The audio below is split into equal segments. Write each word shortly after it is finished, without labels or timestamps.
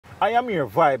I am here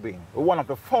vibing with one of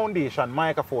the foundation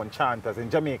microphone chanters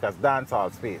in Jamaica's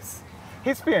dancehall space.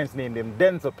 His parents named him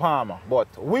Denzel Palmer, but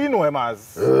we know him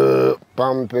as...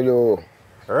 Pampidoo.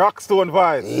 Rockstone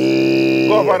Vice. Yeah.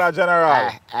 Governor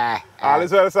General. All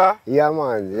is well, sir? Yeah,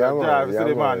 man. Yeah, man. Yeah,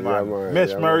 man.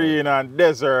 Mesh Marine and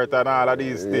Desert and all of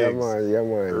these things. Yeah, man. Yeah,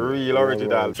 man. Real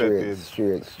original settings.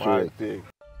 Straight.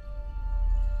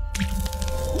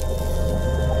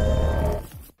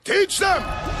 Teach them!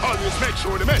 Always make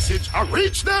sure the message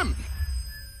reach them!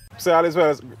 Say all is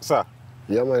well, sir?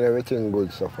 Yeah, man, everything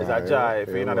good so far. It's a joy if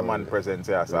you're not the man present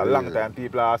here. So a long time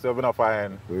people ask you, we're not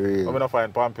find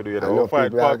Pampidoo, you know. We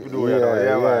find Pampidoo, you know.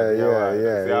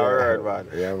 Yeah. See, I heard, man.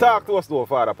 Yeah, talk to us though,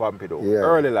 Father Pampidoo. Yeah.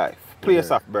 Early life,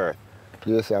 place of birth.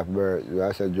 Place of birth,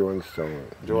 that's a Jonestown.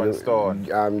 Jonestown.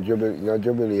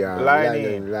 Jubilee.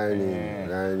 Lining.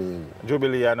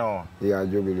 Jubilee, I know. Yeah,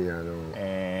 Jubilee, I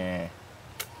know.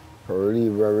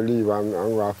 Relieve, I'm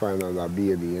gonna find another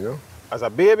baby, you know. As a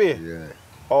baby? Yeah.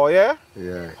 Oh, yeah?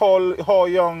 Yeah. How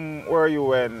young were you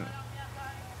when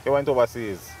you went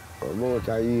overseas? About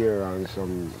a year and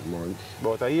some months.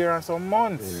 About a year and some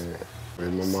months? Yeah.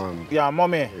 With my mom. Yeah,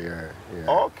 mommy? Yeah.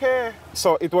 Okay.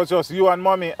 So it was just you and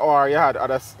mommy, or you had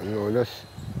others? No, just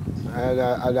I had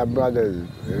other brothers,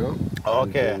 you know.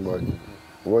 Okay. But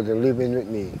wasn't living with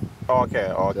me.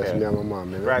 Okay. Just me and my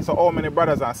mom, you know. Right, so how many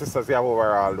brothers and sisters you have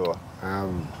overall though? I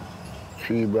have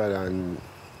 3 brothers and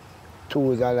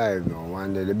 2 is alive now.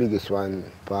 One day, the biggest one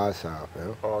passed off, you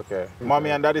know. Okay.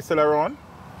 Mommy and daddy still around?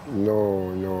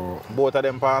 No. Both of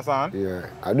them pass on? Yeah.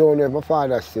 I don't know if my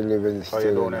father's still living. Oh,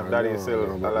 you don't know if daddy is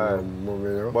still alive? No, you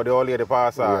know? But the old lady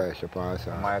passed on? Yeah, she passed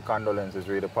on. My condolences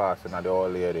really passing at the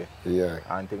old lady. Yeah.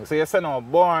 And things. So you said now,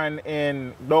 born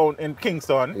down in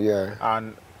Kingston? Yeah.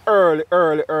 And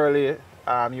early,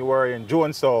 you were in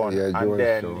Jonestown, yeah, and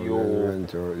then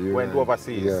you went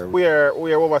overseas. Yeah. Where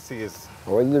overseas? I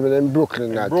was living in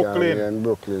Brooklyn that time. Yeah, in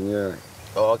Brooklyn, yeah.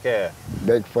 Okay.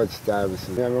 Bedford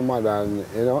Stuyvesant. Yeah, my mother, and,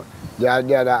 you know, they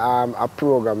had a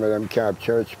program with them camp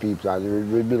church people, and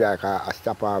it would be like a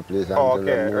stop-off place.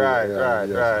 Okay,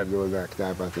 right. Those that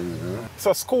type of things, you know.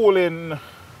 So schooling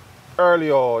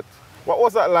early out, what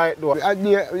was that like though?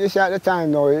 You see, at the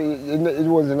time, no, it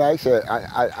wasn't like, say,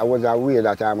 I was aware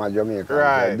that I'm a Jamaican.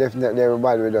 Right. So definitely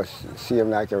everybody would just see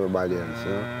him like everybody else,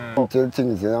 you know. Until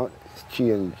things, you know,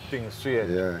 change. Things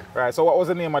change. Yeah. Right, so what was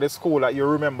the name of the school that you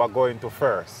remember going to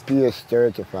first?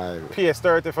 PS35.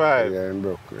 PS35? Yeah, in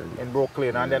Brooklyn. In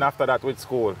Brooklyn, and then after that, which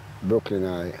school? Brooklyn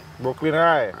High. Brooklyn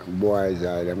High? Boys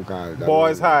High, them called.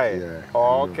 Boys High? Yeah.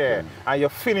 Okay. And you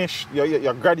finished,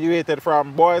 you graduated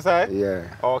from Boys High? Yeah.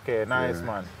 Okay, nice,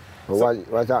 man. But so,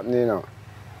 what's happening, you know?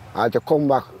 I had to come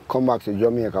back to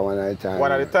Jamaica one at a time.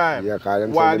 One at a time? Yeah, because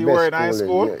them while said you the were in best high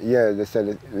school? Yeah, they said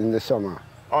it in the summer.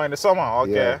 Oh, in the summer?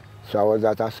 Okay. Yeah. So I was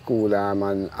at a school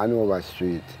on Hanover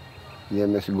Street near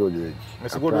Miss Goodrich.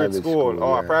 Miss Goodrich school?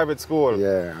 Oh, yeah. A private school?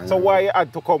 Yeah. So why you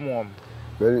had to come home?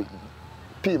 Well,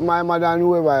 my mother and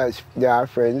whoever they are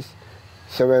friends,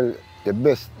 so well, the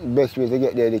best way to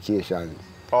get the education.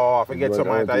 Oh, forget some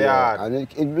of that. And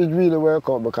it really worked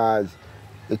out because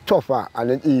it's tougher and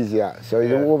it's easier. So you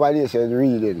know, over there, so it's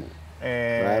reading.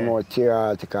 Right, more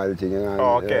theoretical thing, you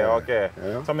know. Okay.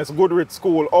 Yeah. So Miss Goodrich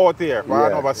school out there, for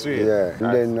Hanover Street. Yeah.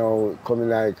 And then now coming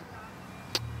like,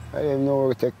 I don't know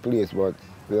where it take place, but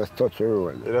we just touch the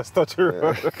road. You just touch the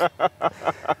road.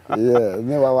 Yeah,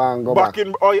 never want to go back. You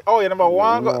never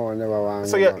want to go? No, never want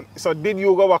to go back. So did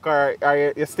you go back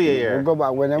or you stay here? I go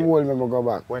back. When them hold me, I go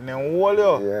back. When them hold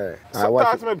you? Yeah. So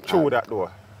talk to me through that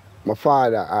though. My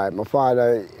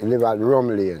father lived at Rum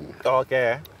Lane.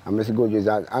 Okay. And Mr. Goodrich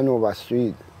at Hanover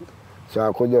Street. So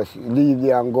I could just leave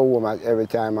there and go home at every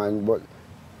time. But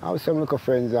I have some little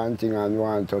friends and things and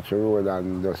want to touch the road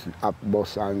and just up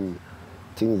bus and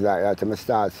things like that. And I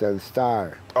start sell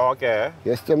Star. Okay.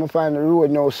 Yes, I find the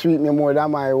road now sweet me more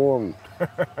than my home.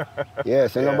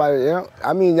 Yes, and nobody, you know.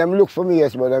 I mean, them look for me,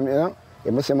 yes, but them, you know.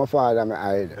 If I see my father, I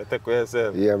hide. You take with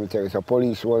yourself? Yeah, I take it. So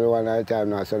police one at a time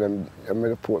now, so them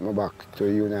report me back to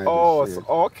the United States.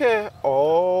 So, okay.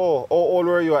 Oh, how old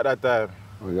were you at that time?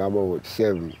 I was about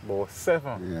 7. About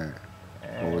 7? Yeah,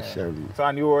 about 7. So,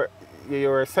 and you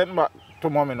were sent back to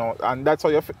mommy now, and that's how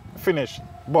you finished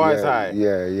Boys High?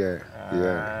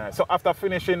 Yeah. So after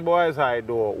finishing Boys High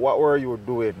though, what were you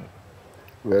doing?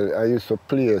 Well, I used to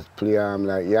play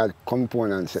like, you had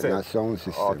components in a sound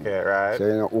system. Okay, right. So,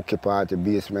 you know, hooky party,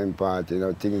 basement party, you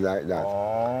know, things like that.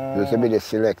 Oh. Used to be the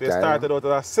selector. You started out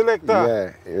as a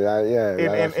selector?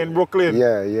 Yeah. In Brooklyn?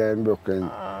 Yeah, in Brooklyn.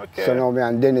 Okay. So now me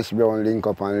and Dennis Brown link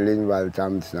up and Linval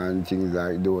Thompson and things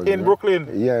like those. In Brooklyn?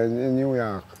 Yeah, in New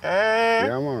York. Eh?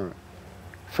 Yeah, man.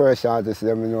 first artist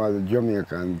that I know as a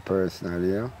Jamaican personally,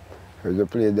 you know. They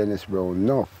play Dennis Brown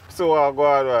enough. So go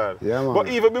on, man. Yeah, man. But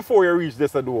even before you reach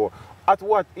this door, at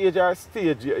what age or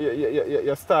stage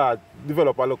you start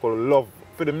develop a local love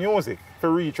for the music,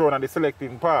 for reach on the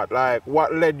selecting part? Like,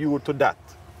 what led you to that?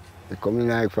 It coming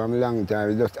like from a long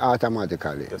time, just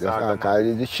automatically. Just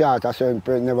automatically. The short a certain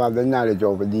person never have the knowledge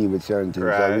of to deal with certain things.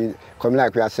 Right. So we come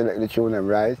like we are select the tune them,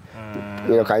 right?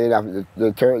 You look at you have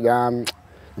the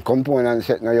component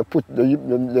set now you put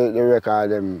the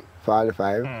record them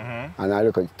 45 and I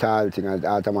look at the tile thing and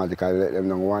automatically let them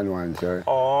know 1-1. So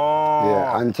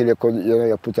yeah, until you could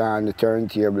you put on the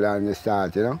turntable and you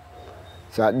start, you know.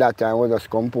 So at that time it was just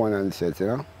component set, you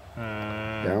know.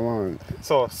 Yeah, man.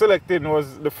 So selecting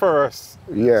was the first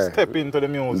step into the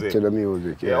music. Into the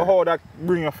music, yeah. How that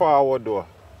bring you forward though?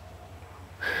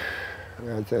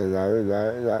 I tell you,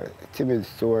 that timid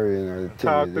story, you know.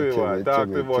 Talk to me, man. Talk to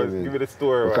me, boys. Give me the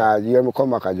story, because you come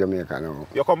back to Jamaica now.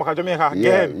 You come back to Jamaica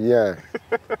again? Yeah.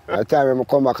 At the time I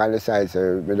come back on the side,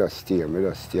 so I just stay.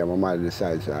 My mother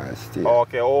decides to stay.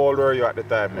 Okay, how old were you at the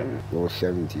time then? About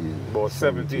 17. About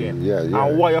 17? Yeah.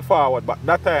 And why you forward back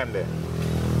that time then?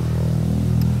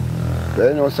 But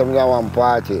you know, some of that one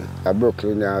party at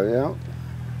Brooklyn now, you know.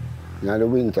 In the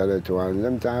winter that one.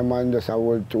 Them time man just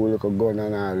hold two little gun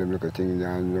and all them little things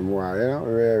and them more, you know,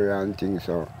 rare and things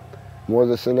so. I was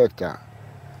a selector.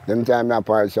 Them time I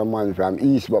party some man from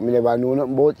East, but me never know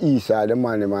nothing about East side, the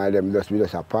man them and them we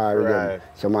just a party them.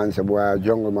 Some man say boy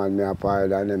jungle man me a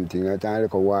party and them things. That time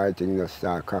little white thing just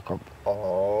start crack up.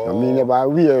 So me never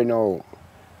wear now.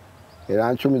 You know,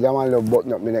 and true me that man love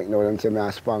button up my neck now, them say me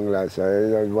a spangler, so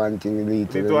that's one thing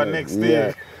lead to the next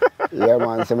thing. Yeah,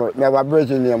 man. So me have a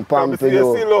virgin named Pampidoo.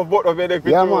 You still love button up your neck?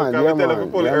 Yeah, man. Yeah, man.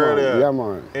 Yeah,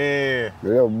 man. We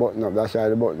love button up. That's why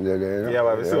the button there, you know? Yeah,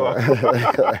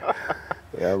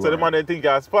 man. So the man they think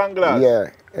you're a spangler?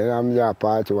 Yeah. And I'm there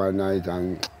party one night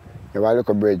and if I look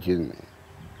a virgin,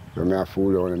 so me a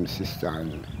fool on them sister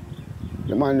and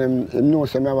the man them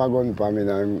knows me have a gun for me.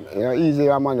 And, you know, easy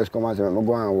a man just come and say, I'm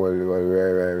going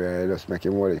and just make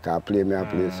him worry, because I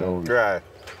play sound. Right.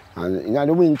 And in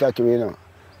the winter too, you know.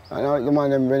 And the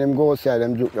man them, when them go outside,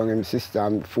 them juke down him sister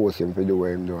and force him to do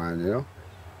what him do, and, you know.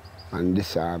 And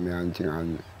disarm me and thing.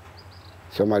 And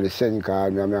somebody send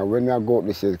card me, and when I go up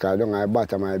the stairs, because down at the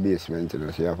bottom of my basement, you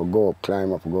know, so you have to go up,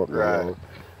 climb up, go up. Right.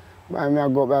 But when I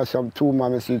go up there, some two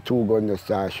man, I see two guns just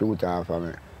start shoot off of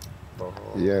me.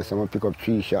 Yeah, so I pick up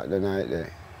 3 shots the night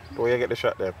there. Where you get the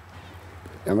shot there?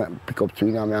 I pick up 2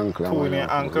 in my ankle. 2 in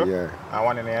your ankle? Yeah. And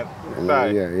 1 in your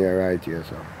thigh? Yeah, right here,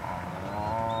 so.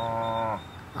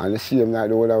 And the same night,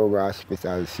 the whole of the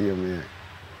hospital, same here.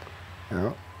 You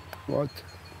know? But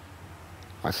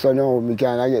I saw now, I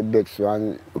can't get big, so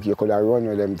and you could have run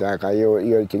with them, because you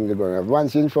hear things going on.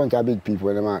 Once in front of big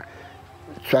people, them are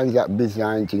transact business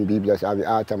and things, people just have it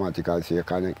automatically, so you're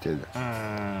connected.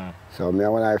 So me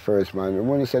when I first, man, I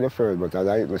won't say the first, but as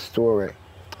I hit my story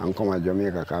and come to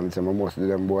Jamaica, because I say I must do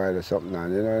them boy or something,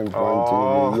 and you know,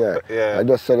 one thing, yeah. I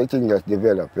just saw the thing just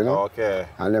develop, you know. Okay.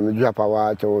 And then I drop a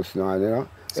Waterhouse now, you know.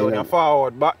 So when you're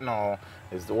forward back now,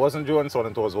 it wasn't Johnson,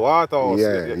 it was Waterhouse,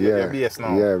 your base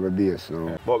now. Yeah, my base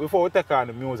now. But before we take on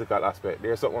the musical aspect,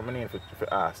 there's something I need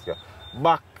to ask you.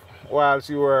 Back whilst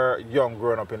you were young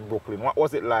growing up in Brooklyn, what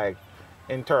was it like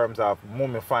in terms of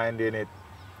mommy finding it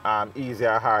easy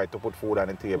or hard to put food on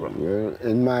the table? Well,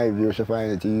 in my view, she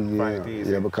find it easy. Find it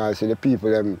easy. Yeah, because see, the people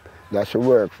them that she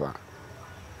work for,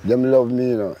 them love me,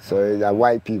 you know. So the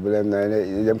white people, them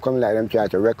come like them try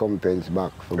to recompense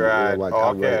back for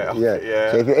what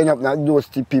yeah. So if you end up not those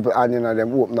people and you know,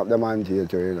 them open up the man to you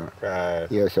too, you know. Right.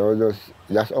 Yeah, so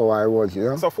that's how I was, you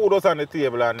know. So food was on the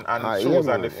table and shoes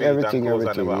on the feet everything, and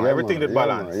clothes on the bar. Everything did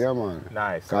balance. Yeah, man.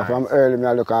 Nice. Because from early,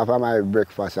 I look after my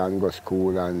breakfast and go to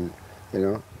school and, you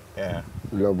know. Yeah.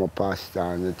 Love my pasta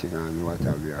and the thing and what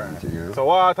have you, and thing, you know. So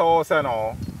Waterhouse, you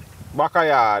know,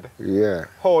 backyard. Yeah.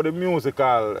 How the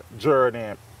musical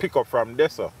journey pick up from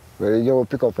this? Well, you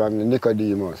pick up from the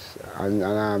Nicodemus and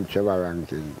I'm Trevor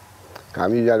Rankin.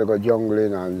 Because I usually go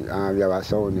jungling and we have a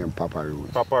sound named Papa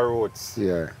Roots. Papa Roots.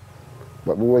 Yeah.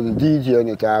 But we was DJ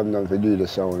any time now to do the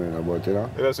sound, you know, but you know.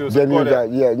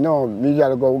 Yeah, no, me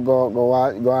usually go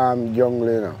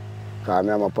jungling, you know. Because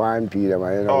I'm a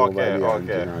Pampidoo, you know, over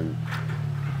there. And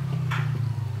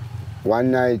one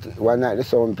night the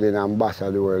sound playing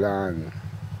Ambassador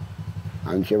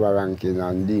and Trevor Rankin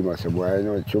and Demas, boy, you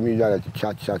know, so me usually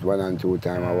chat 1 and 2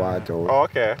 times a water.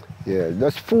 Okay. Yeah,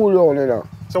 just fool on, you know.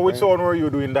 So which one were you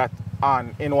doing that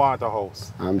on in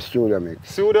Waterhouse? Studio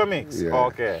Mix. Studio Mix? Yeah,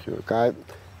 okay. Sure.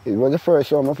 It was the first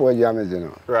song before jamming, you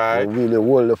know. Right. I really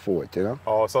hold the fort, you know.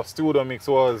 Oh, so Studio Mix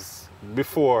was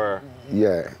Before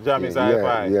Yeah. Jammy's yeah,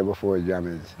 Hi-Fi? yeah, before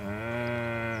Jammy's.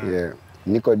 Mm. Yeah.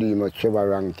 Nicodemus, Trevor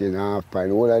Rankin, Half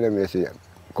Pine, all of them, you see,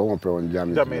 come up around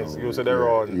Jammy's. Jammy's, now. you said they're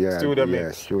on Studio Mix?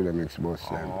 Yeah, Studio Mix bus.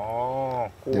 Oh,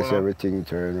 cool. Just everything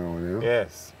turn on, you know?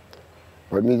 Yes.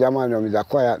 But me, the man, I'm a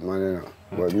quiet man, you know.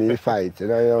 But me fight, you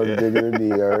know,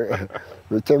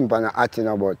 we temper and acting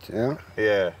about, you know.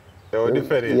 Yeah, they will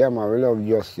defend it. Yeah, man, we love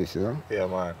justice, you know. Yeah,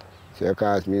 man. So,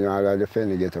 because me, you know, I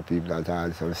defend the ghetto people at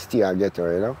all, so still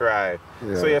ghetto, you know. Right.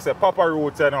 Yeah. So you say Papa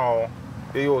Roots, you know,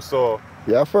 they also...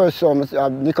 Yeah, first some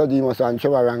Nicodemus and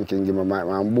Trevor Rankin give me mic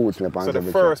and boots me pants. So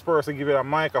the first person give you a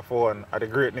microphone are the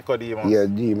great Nicodemus? Yeah,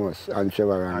 Demus and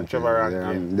Trevor Rankin. And Trevor Rankin.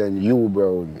 Yeah, and then you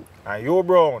Brown. And you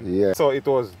Brown? Yeah. So it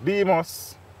was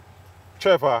Demus,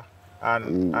 Trevor,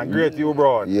 and great you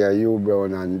Brown? Yeah, you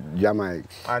Brown and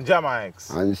Jamaics. And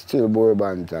Jamaics? And still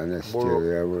Bourbon and still,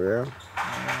 yeah.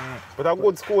 But a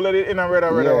good school in a red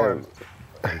one.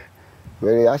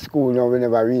 Well, at school now we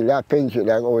never really penetrate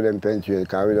like all them penetrate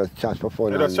because we just chat for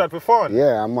fun. You just chat for fun?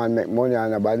 Yeah, a man make money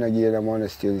and a bad not give them money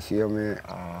still, see me.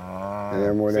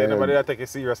 So you never take it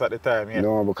serious at the time, yeah?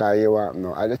 No, because you want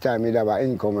no. At the time you have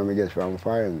an income and I get from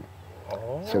foreign.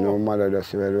 Oh. So no matter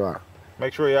just well what.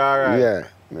 Make sure you're alright. Yeah.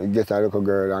 Get a little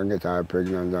girl and get her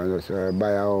pregnant and just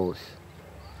buy a house.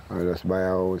 I just buy a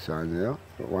house and you know,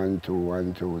 1,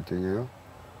 2 thing, you know.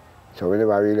 So we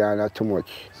never really have too much.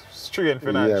 Strain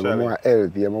financially.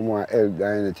 Yeah, more help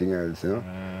than anything else, you know.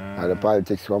 And the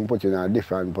politics come put you in a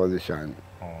different position.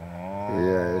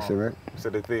 Yeah, you see me? So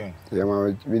the thing. Yeah,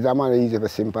 man, it's a man easy to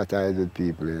sympathize with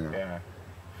people, you know. Yeah.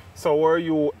 So were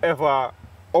you ever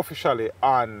officially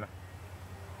on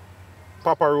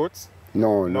Papa Roots?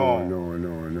 No.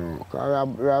 Because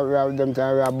we have them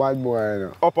time we are bad boy, you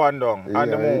know. Up and down, on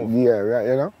the move. Yeah,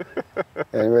 you know.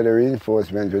 And with the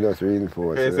reinforcement, we just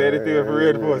reinforce. Yeah, so anything if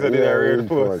reinforce, anything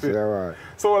reinforce. Yeah, right.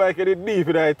 So like you did deep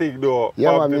in I think though.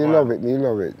 Yeah, man, me love it. Me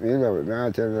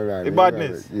I tell you that. The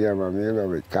badness? Yeah, man, me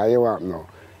love it. Because you want now.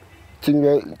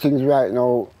 Things right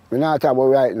now, we not talk about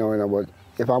right now, you know, but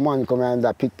if a man come and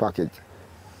that pickpocket,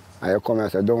 and you come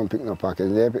and say, don't pick no pocket,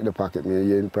 and they pick the pocket,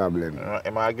 you're in problem.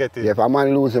 I get it. Yeah, if a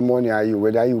man loses money at you,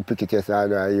 whether you pick it yourself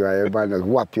or you, everybody just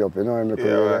whap you up, you know what I mean?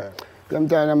 Yeah.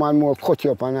 Sometimes a man more cut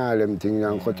you up and all them things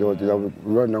and cut you out, you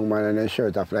run down man and then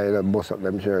shirt a fly, you bust up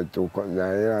them shirt too, cut down,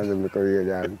 you know, them career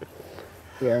down.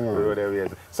 Yeah, man.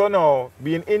 So now,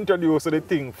 being introduced to the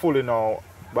thing fully now,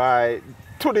 by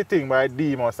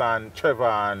Demus and Trevor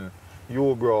and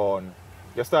you Brown,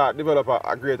 you start develop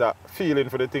a greater feeling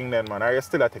for the thing then, man, or you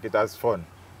still take it as fun?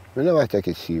 We never take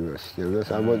it serious.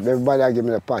 Everybody give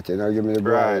me the party, give me the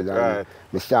bride. Right.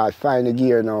 We start finding the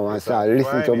gear now and start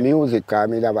listening to music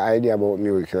because I have an idea about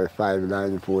music. So 5,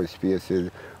 9, 4 spaces,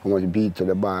 how much beat to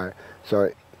the bar. So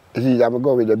it's either I'm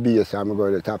go with the bass or I'm go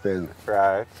with the top end.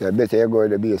 Right. So better you go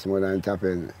with the bass more than the top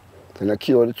end. So I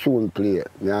kill the tune play.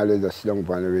 I always just slump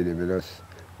on the rhythm. We just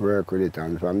work with it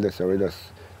and from there so we just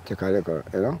take a little,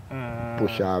 you know,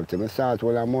 push out to me start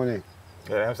with the money.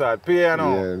 Yeah, them start paying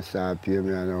now. Yeah, them start paying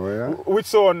me now, you know. Which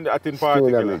song at in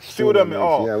particular? Studio Mix.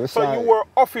 Oh, yeah, so you were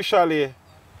officially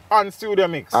on Studio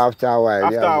Mix? After a while,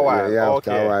 After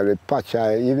a while. The patch,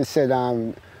 I even said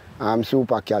I'm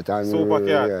Super Cat and Super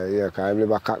Cat. Yeah, because I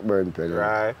live a Cockburn pen.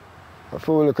 Right. I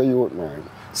feel like a youth man.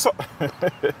 So,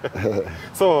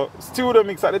 so Studio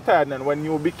Mix at the time then when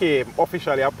you became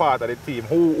officially a part of the team,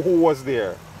 who was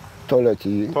there?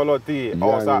 Toloti.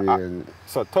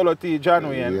 So Toloti, John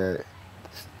Wayne. Yeah.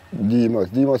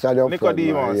 Demus are the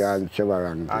Nicodemus. Yeah, and Trevor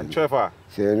Rankin. And Trevor.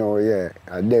 So you know, yeah,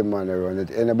 and them man around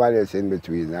it. Anybody else in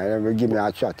between. I never give me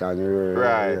a chat and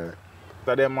right. Yeah.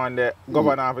 So them man they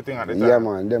govern everything at the time. Yeah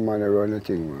man, them man around the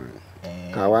thing, man.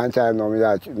 Cause one time now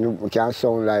we can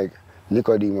sound like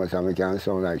Nicodemus and we can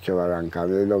sound like Trevor Rankin.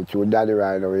 We love to daddy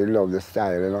right now, we love the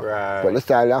style, you know. Right. But the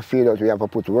style I feel that we have to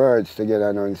put words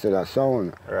together now instead of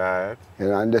sound. Right. You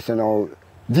know, and this you know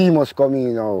Demus come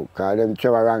in now, because them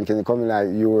Trevor Rankin coming like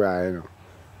you, right, you know,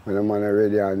 when the man are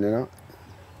ready and, you know.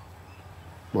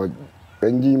 But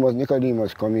when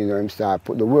Nicodemus come in, him start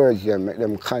put the words there, make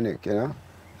them connect, you know,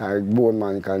 like bone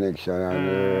man connection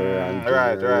and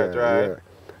right.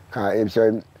 Because him say,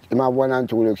 him have 1 and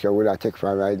 2 lecture with a take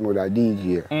from right with a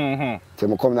DJ.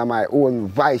 So I come to my own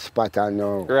voice pattern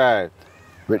now. Right.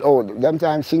 With them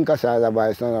times synthesizer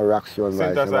voice, not a rock stone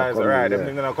voice. Synthesizer, right, them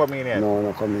things don't come in yet? No,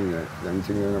 not come in yet. Them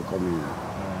things don't come in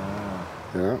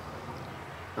yet. You know?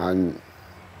 And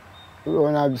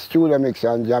when I have Studio Mix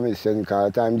and Jammies send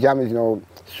call time, Jammies now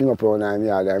string up around him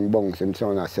yard and bunks him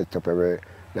sound and set up every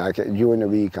like during the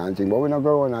week and thing. But we don't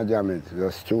go on a Jammies,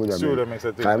 just Studio Mix. Studio Mix,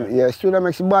 I think. Yeah, Studio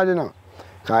Mix is bad, you know.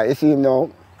 Because you see him now,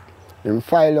 Him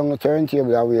file on the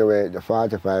turntable away where the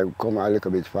 45 come a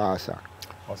little bit faster.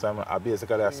 Oh, so I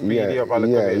basically a speedy up a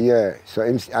little bit. Yeah. So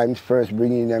I'm first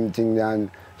bringing them things and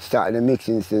starting the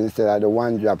mixing instead of the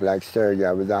one drop like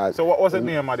Sturgeon. So what was the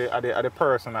name of the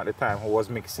person at the time who was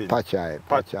mixing? Patch Eye.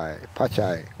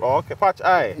 Oh, okay, Patch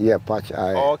Eye. Yeah, Patch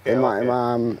Eye. Oh, okay,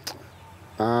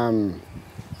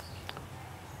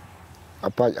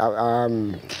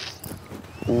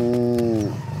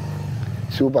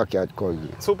 Super Cat cousin.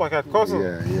 Super Cat cousin?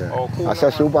 Yeah. Oh, cool. I saw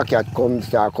Super Cat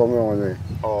start coming on me.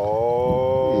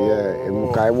 Oh.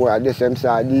 Yeah, I just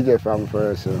start DJ from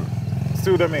first.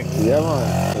 Studio mix? Yeah,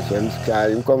 man. So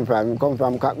him come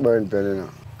from Cockburn Pen, you know.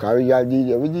 Because we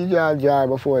DJ all jar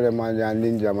before them and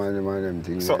Ninja man and them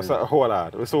things. So hold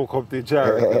on, we so come to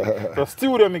jar. So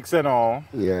studio mix and all.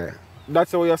 Yeah.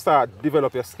 That's how you start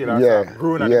develop your skill and start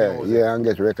growing at the music. Yeah, and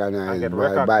get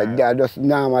recognized. By just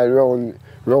normal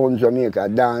round Jamaica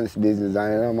dance business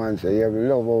and you know man say you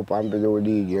love how Pampidoo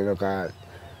DJ, you know, cause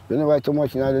you never too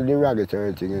much in the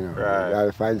derogatory thing, you know. Right.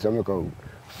 I'll find some like a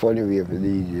funny way for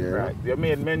DJ, you know? Right. You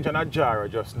made mention of Jara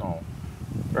just now.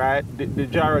 Right? The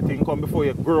Jara thing come before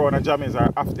you grow on a jammies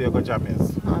or after you go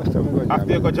jammies?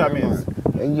 After you go jammies.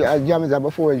 Jammies are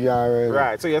before Jara.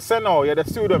 Right. So you say now you're the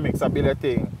studio mix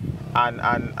ability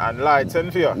and lights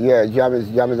and for you? Yeah,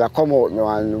 jammies are come out now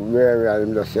and where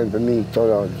them just send for me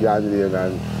to out January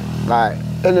and like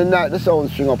any night the sound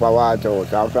string up a water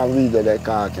out and from reader they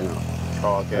cark, you know.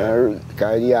 Okay.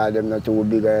 Because yeah, them not too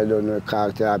big, I don't know,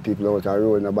 cark to have people out the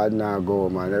road, nobody now go,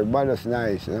 man. Everybody's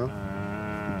nice, you know.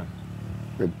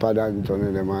 With Paddington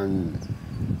and them and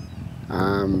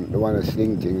the one that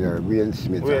sling thing there, Wayne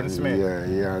Smith.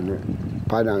 Yeah, and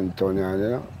Paddington, and you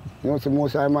know. You know, so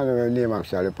most of the man name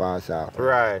actually pass off.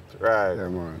 Right. Yeah,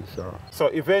 man, So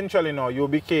eventually now you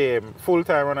became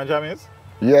full-time on a jammies?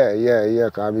 Yeah,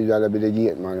 because I usually be the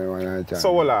gate man one at a time.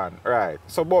 So hold on, right.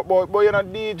 So but you're not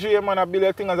DJ man, I build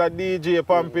a thing as a DJ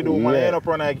Pampidoo man, you end up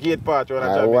on a gate part on a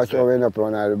jammies. I watch how end up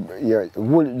on a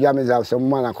jammies have some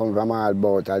man come from all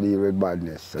about to deal with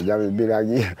badness. So jammies build a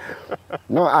gate.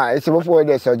 No, it's before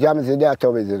this, so jammies is there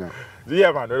tubbies, you know.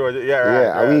 Yeah, man. Right.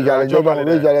 Yeah, we usually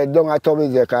don't have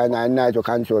tubbies there because at night you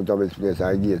control tubbies place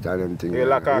and gate and them things. Yeah,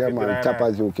 man,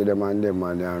 Tapazuki them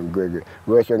and Gregory.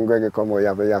 When Gregory come out, you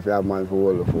have to have man for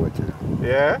all the 40.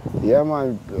 Yeah? Yeah,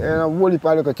 man. You know, whole heap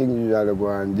of little things usually go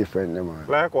on different, man.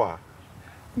 Like what?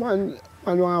 Man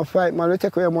want to fight, man. We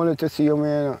take away money to see you,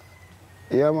 man.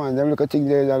 Yeah, man. Them little things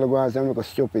there usually go on, some little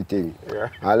stupid thing. Yeah.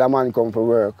 All the man come for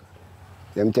work,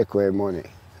 them take away money.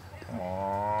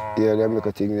 Yeah, them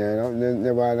little thing there, you know, they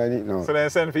never had it now. So they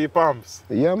send for your pumps?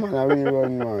 Yeah, man, I really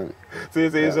run, man. So you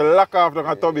say you should lock off the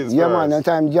tubbies Yeah, first? man, that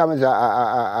time Jam is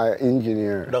an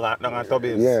engineer. The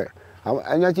tubbies? Yeah.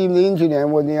 And not even the engineer,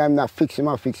 I'm not fixing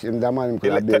the man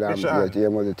could have built him. He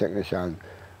was the technician.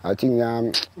 I think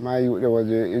my youth was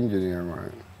the engineer,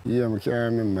 man. Yeah, I can't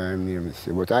remember his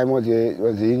name, but I was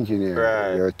the engineer.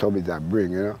 Right. The tubbies that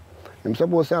bring, you know. I'm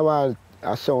supposed to have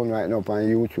a sound right now on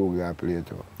YouTube that I play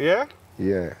too. Yeah?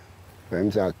 Yeah. Them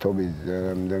say tubbies,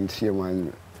 them same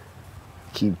one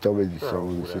keep tubbies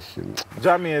sound system.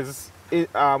 Jammies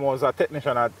was a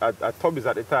technician at Tubbies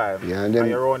at the time. Yeah, and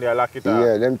you around there lock it up.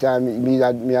 Yeah, them time me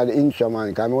had the intro man,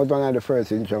 because I was one of the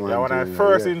first intro man. Yeah, one of the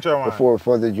first intro man. Before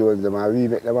Fuzzy Jones, them, we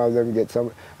make them have them get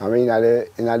some. I mean,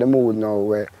 in the mood now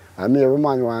where every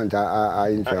man want a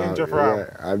intro. Intro from?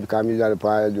 Yeah, because me had a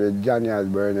part with Johnny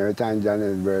Osborne, every time Johnny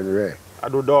Osborne Ray. I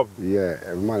do dub? Yeah,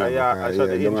 every man I shot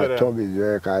the intro there.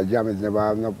 Tubbies, because Jammies never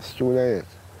have no studio yet.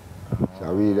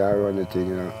 So we there run the thing,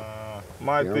 you know.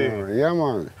 My thing. Yeah,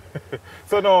 man.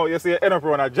 So now you see you end up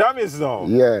on a Jammies now?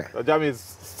 Yeah. So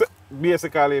Jammies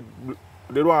basically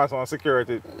they want some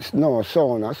security. No,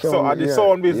 sound. So at the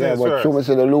sound business yeah, but first? you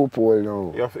see the loophole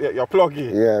now. You're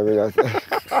pluggy? Yeah, we just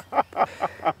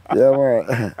yeah,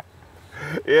 man.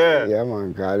 Yeah. Yeah,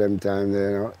 man, because them time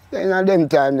there, you know. In them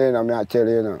time there, you know, I tell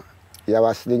you, you know, you have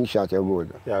a slingshot, you're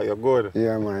good. Yeah, you're good.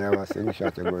 Yeah, man, you have a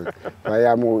slingshot, you're good. But you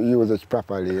have to use it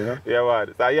properly, you know. Yeah,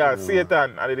 man. So yeah,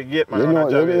 Satan and the gate man you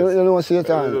know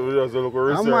Satan. Just look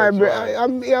research.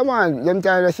 Yeah, man, them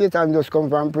time the Satan just come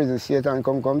from prison, Satan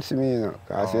come see me, you know.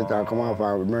 Because Satan come off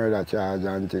a murder charge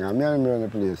and thing. And me and me on the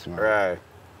place, man. Right.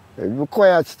 If you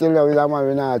quiet still with a man,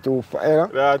 we're not too far, you know.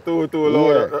 Yeah, too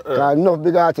low. Yeah, because enough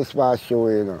big artists pass show,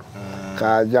 you know.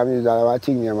 Because Jam is a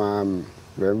thing, man.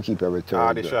 Where we keep everything.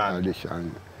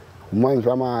 Audition. Man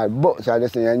from all but I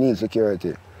just say you need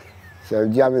security. So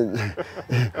Jam is,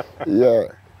 yeah,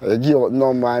 you give out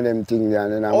number and them things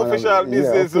there. Official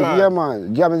business, man. Yeah,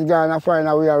 man. Jam is gone and find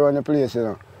a way around the place, you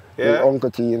know. Yeah? With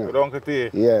Uncle T, you know. With Uncle T?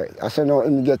 Yeah. I said, no,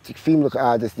 him get female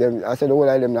artists, them. I said, the whole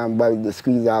of them now buy the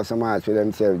squeeze off some arts for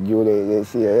themselves. They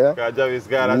see, yeah? Because Javis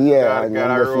got yeah, a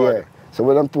road. Yeah. So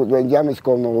when Jamis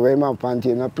come now, when my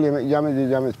panty, I play with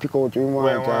Jamis pick out who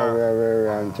want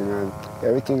and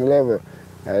everything level.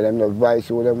 Them the vice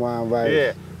who them want vice.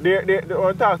 Yeah. They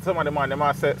talk to some of the man, they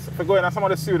might say, for going to some of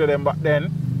the studio them back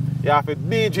then, you have to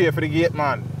DJ for the gate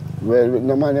man. Well,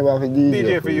 no man never have to DJ.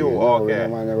 DJ for you, okay.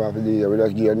 No man never have to DJ, we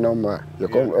just give a number. You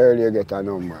come early, you get a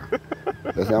number.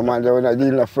 There's no man that not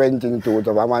dealing a friend thing to it.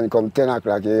 If a man come 10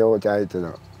 o'clock, you're out tight, you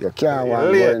know. You can't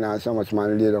want going on so much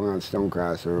man lay down and stone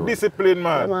cross the road. Discipline,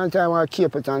 man. The man time I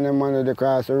keep it on them man at the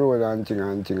cross the road and thing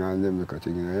and them because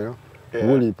thing, you know. Yeah.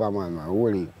 Woolly pa man,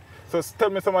 woolly. So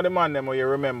tell me some of the man them you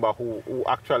remember who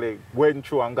actually went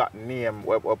through and got name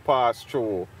or passed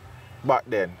through back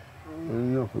then.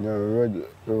 No,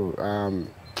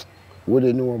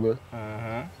 Woody Noble.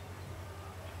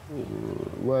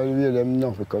 Well, we them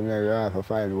enough because I have to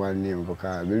find one name because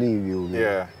I believe you. Man.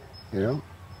 Yeah. You know?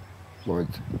 But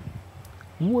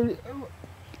Woody,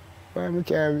 I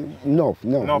can't, no.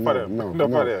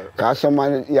 Because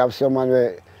someone, you have someone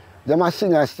where them are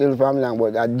singers still from long,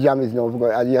 but that jam is now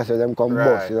because yesterday them come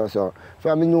bust, you know. So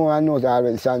from me know I know that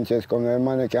when Sanchez come, the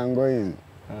man can go in.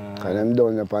 Because them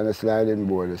down upon the sliding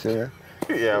board, you see?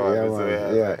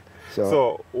 Yeah.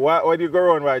 So why do you go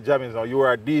around with jamming now? You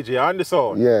were a DJ on the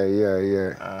sound? Yeah,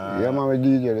 man, we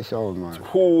DJ the sound, man.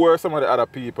 Who were some of the other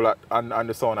people on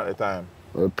the sound at the time?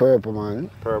 Well, Purple Man.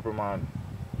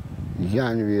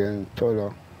 January and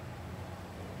Tolo.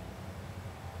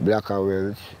 Blacker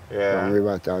Welch. From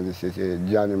Rivertown City.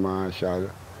 Johnny Marshall.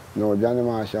 No, Johnny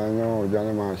Marshall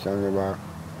never.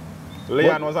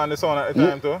 Leon was on the sound at the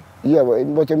time too? Yeah,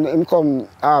 but him come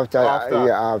after.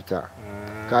 After.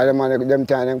 Because them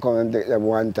time them come and take them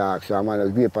one talk, so I'm going to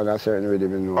grip on a certain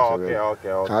rhythm, you know.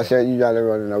 Okay. I said usually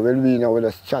running. When we know we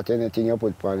just chat anything you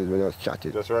put on it, we just chat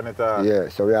it. Just run it out. Yeah,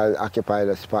 so we occupy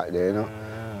the spot there, you know.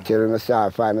 Till I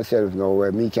start find myself now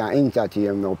where me can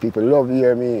entertain now. People love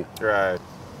hear me. Right.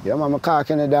 Yeah, man, I'm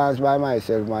talking the dance by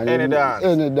myself, man. Any dance?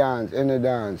 Any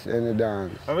dance.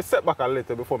 Let me step back a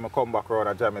little before I come back around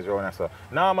and jam is around. So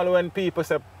normally when people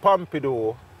say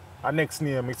Pampidoo, our next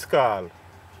name is called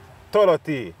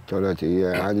Toloti.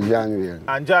 Yeah,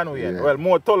 and January. Yeah. Well,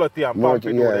 more Toloti and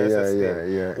Pampidoo.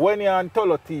 Yeah. When you're on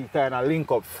Toloti, kind of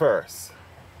link up first.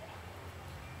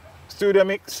 Studio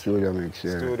mix? Yeah.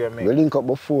 We link up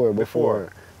before.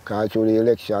 Because through the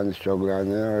election struggle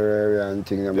and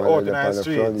things. The out in the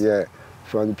streets?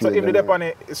 Front page. So if they up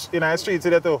in the streets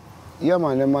today too? Yeah,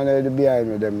 man, them man are behind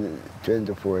me, them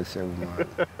 24/7, man.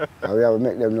 And we have to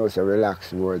make them know to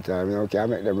relax more time. Okay, I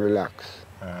make them relax.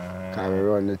 Because we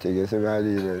run the thing, you see what I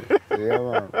do? Yeah,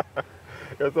 man.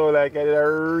 You sound like a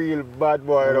real bad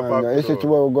boy. You see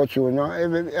what we go through now?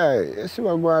 You see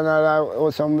what going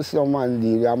on, some man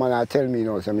deal. The man tell me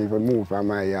now, so if I move from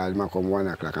my yard, I come 1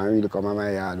 o'clock. I really come to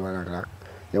my yard 1 o'clock.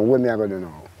 Then what me I going to do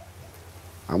now?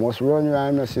 I must run you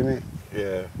and you see me.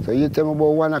 Yeah. So you tell me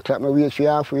about 1 o'clock, I wait for you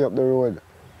halfway up the road.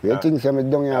 You think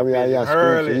I'm down here where I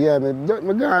early. Yeah, I'm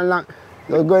going long.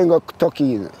 You're going to go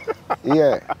tucky in.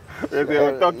 Yeah. Yeah,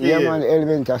 man, the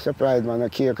elevator surprised, man. I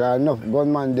care because enough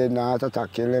gunman dead now, heart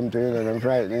attack kill them too, you know, them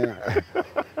frightened.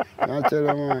 I tell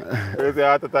them, man. You say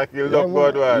heart attack kill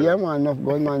enough gunman? Yeah, man, enough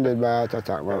gunman dead by heart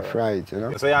attack, man, fright, you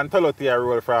know. So you're on Toloti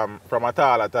roll from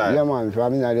Atala time? Yeah, man,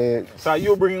 from in the... So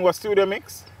you bringing what studio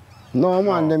mix? No,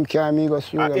 man, them carry me go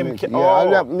studio mix.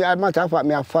 Yeah, matter of fact,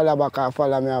 I follow back, I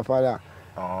follow.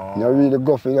 Oh. You know, really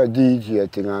go for the DJ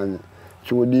thing and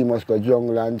through Demus go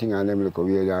jungle and thing and them look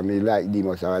away there. I mean, like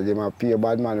Demus, I them a pay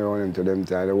bad man around them to them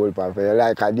time, the whole part for you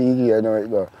like a DJ, you know it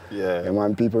go. Yeah. And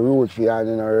when people root for you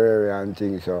in our area and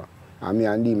things, so and me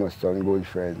and Demus turn good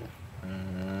friend.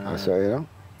 And so, you know,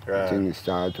 things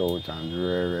start out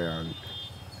and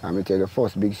I tell you the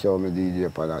first big show me DJ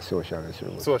upon a Socialist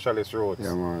Road. Socialist Road.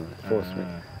 Yeah, man. First big.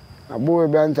 A boy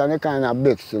band and the kind of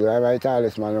big still. I write all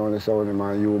this man on the sound of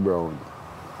man Hugh Brown.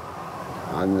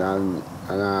 And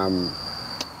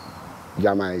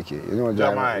Jamaica. You know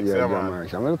Jamaica? Yeah,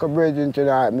 Jamaica. I'm look a bridge into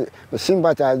that. I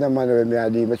sympathize them man with me I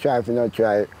do. I try to not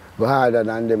try go harder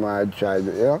than them I try,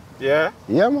 you know? Yeah?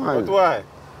 Yeah, man. But why?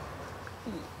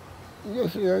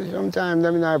 Yes, you know, sometimes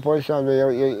them in a position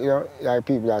where you know, like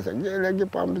people that say, yeah, let's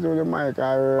get Pampidoo the mic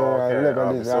or look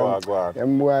at this.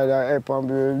 Them boys that hey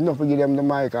Pampidoo, not forget them the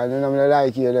mic and then I'm not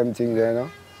like hear them things there, you know.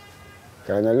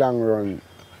 Because in the long run,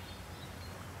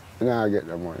 you know I get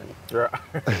the money. Yeah.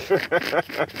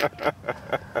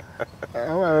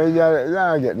 Well,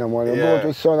 I get the money. Yeah. Go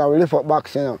to Sun and we lift up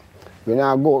box, you know. We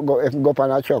now if we go up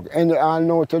on a truck. And I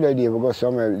know today we go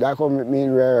somewhere. That come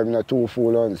mean where I'm not too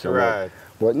full on somewhere. Right.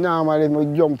 But normally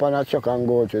we jump on a truck and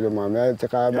go to the man. I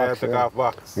take off box. Take off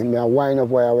box. I wind up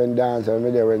where I went dance and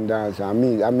me there went dance. And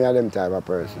me a them type of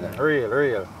person.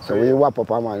 Real. So we whap up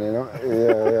a man, you know.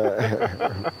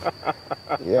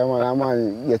 Yeah, man, a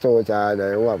man get out of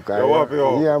there, whap. You whap,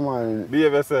 yo. Yeah, man.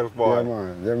 Behave yourself, boy. Yeah,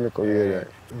 man. Them look over there.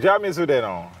 Jam is with them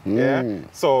now. Yeah.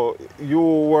 So you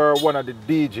were one of the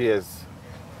DJs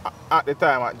at the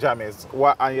time at Jammies,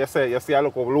 and you see a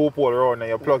look of loophole around and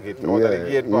you plug it out of the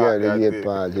gate part. Yeah, the gate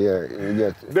part,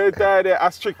 yeah. They tell they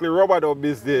are strictly rubber dub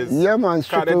business. Yeah, man,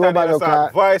 strictly rubber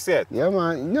dub. Voice yet? Yeah,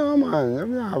 man. No, man,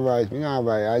 I'm not voice.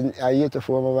 I used to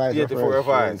form a voice. You used to form a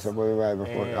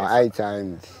voice? High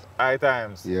Times. High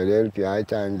Times? Yeah, the LP, High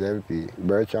Times LP.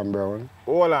 Birch and Brown.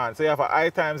 Hold on, so you have a High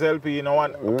Times LP, you know,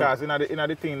 one, because in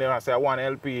the thing they say one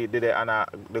LP did it and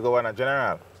they go on a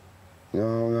general.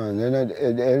 No, man,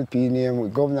 the LP name,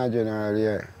 Governor General,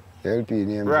 yeah. The LP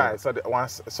name. Right, so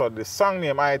the song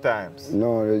name High Times?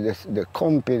 No, the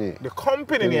company. The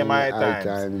company name High Times? High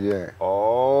Times, yeah.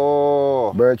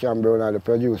 Oh. Birch and Brown are the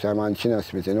producer, man, China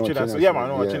Smith, you know China Smith? Yeah, man, I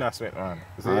know China Smith, man.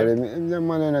 The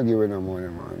man ain't giving no money,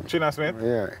 man. China Smith?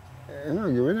 Yeah.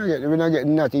 We're not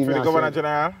getting not even. For the Governor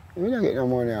General? We're not getting no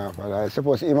money off of that. I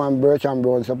suppose him and Birch and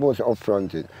Brown supposed to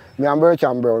upfront it. Me and Birch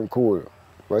and Brown cool.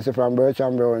 But if from Birch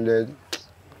and Brown dead,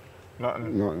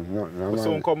 Nothing. We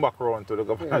soon come back around to the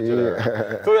Governor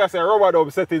General. So you say rubber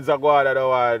dub settings are going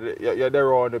on, you're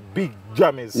there on the big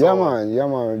jammies. So. Yeah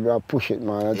man, we push it,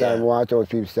 man. At the time Waterhouse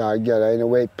people start together, in the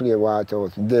way play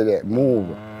Waterhouse, did it, move.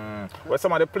 Well,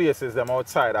 some of the places them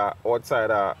outside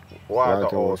Waterhouse,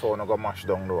 how no go mash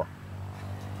down though?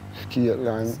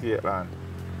 Skateland.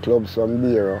 Club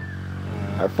Sunbeer.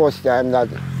 The first time that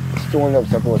Stone Love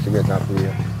supposed to get a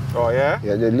play. Oh yeah?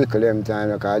 Yeah, they little them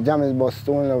time because Jam is about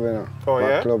Stone Love, you know. Oh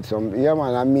yeah? Club yeah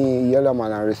man, and me, Yellow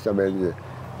Man and Rista Benji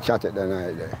chat it the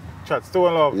night there. Chat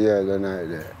Stone Love? Yeah, the night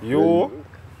there. You,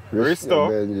 Rista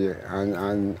Benji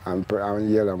and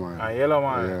Yellow Man. And Yellow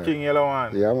Man, yeah. King Yellow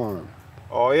Man. Yeah man.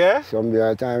 Oh yeah? Some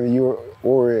time you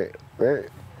worry,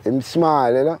 him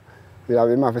small, you know. You have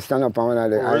him have to stand up on one of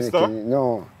the Rista?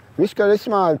 No. Rista is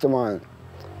small to man.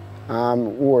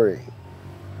 Worry.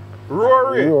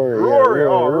 Rory. Yeah,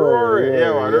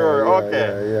 man, Rory. Okay.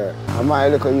 Yeah. I might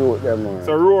look at you with them, man.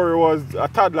 So Rory was a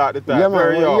toddler at the time. Yeah, man.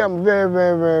 Very young. Yeah,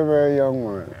 very young,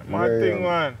 man. My thing,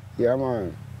 man. Yeah,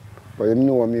 man. But him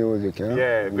know music, you know?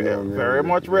 Yeah, very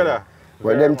much, brother.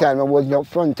 But them time I was up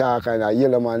front talk and a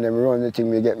Yellow Man them run the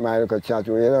thing, me get my little chat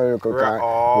with, you know, little car.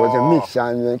 Was a mix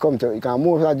and when come to, you can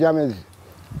move that Jammies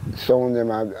sound them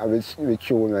with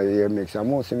tune where you mix. And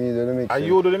most of me do the mixing. And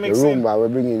you do the mixing? The Roomba,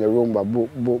 we bring in the Roomba,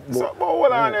 book. So, but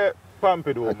hold on there,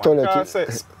 Pampidoo, man.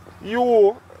 Because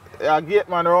you a gate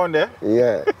man around there.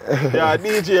 Yeah. You a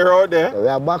DJ around there. We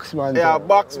a box man. You a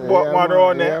box man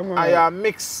around there. And you a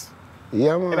mix.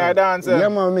 Yeah, man. In a dance. Yeah,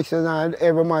 man, mixing and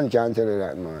every man can tell you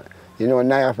that, man. You know,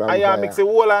 Naya from. And you mix the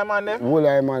whole line man there? Whole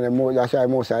line man, that's why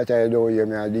most of the time I don't hear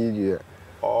me a DJ.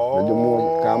 Oh. The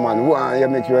most, man, you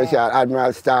make sure you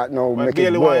Admiral start now, when make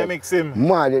Bailey it want you mix him?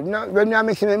 Mad. No, when you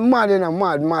mix him, mad, you know,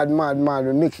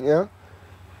 mad, mix, yeah?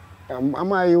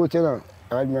 I'm a youth, you know.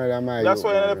 Admiral, I'm a youth. That's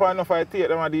why you never enough I take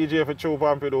them a DJ for true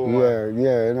Pampidoo, man.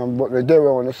 Yeah, you know, but we do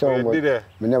on the song, but I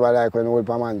never like when old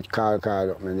man call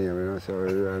up my name, you know,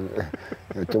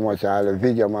 so too much all the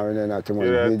video, man, you know, too much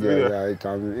video, right,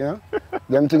 you know.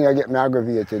 Them things I get me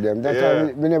aggravated, them. That's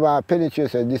why we never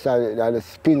penetrate, so this is the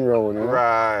spin round, you know.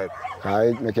 Right.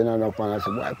 I making an up and I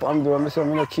said, why Pampidoo, I said,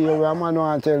 I'm not care where a man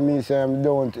want to tell me, say, I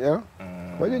don't, you know.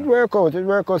 But it work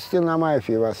out still in my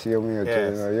favor, see me, you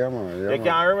know. Yeah, man. You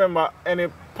can't remember any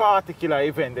particular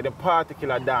event, any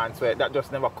particular dance where that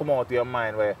just never come out of your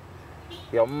mind where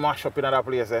you mash up in another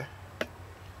place, eh?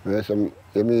 Yeah,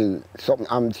 you mean something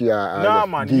empty or no,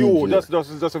 man,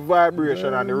 DJ. Just a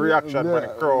vibration and the reaction from the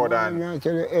crowd and... I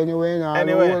tell you, anyway, now,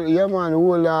 anyway. Yeah, man, the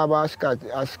whole lab a Scott,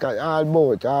 all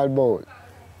about.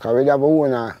 Because we have a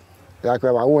owner, like we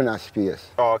have a owner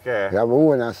space. Okay. We have a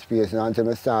owner space now until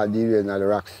we start dealing at the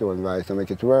Rockstone Vice to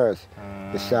make it worse.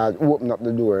 We start opening up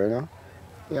the door, you know.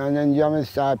 Yeah, and then Jammies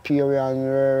start pay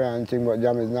and thing, but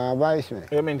Jammies not advise me.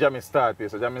 You mean Jammies start pay,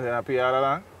 so Jammies not pay all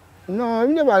along? No,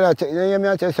 we never let it. You hear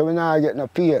me tell you, so we not get no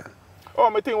pay.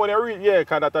 Oh, I think when you read,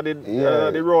 because that's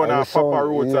the road and Papa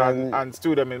Roots and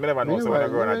student, I never know so when I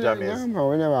go on Jammies. No,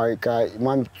 we never, because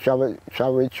man travel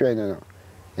train, you know.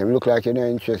 You look like you're not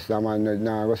interested, man,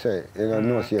 now go say, you don't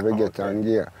know, see if you get on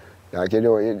gear. Like, you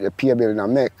know, the pay bill not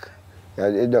make.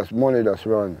 Money just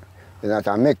run. You know,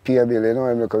 to make pay bill, you know,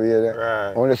 him look away there.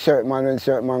 Right. Only certain man, when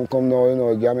certain man come now, you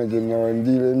know, damage him now, him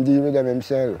deal with them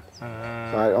himself.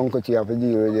 So Uncle T have to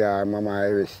deal with their mama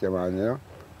Iris, the man, you know.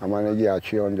 I'm going to give her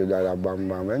 $300 bam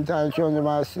bam. When time $300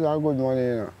 man still have good money,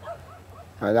 you know.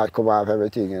 And that cover off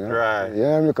everything, you know. Right.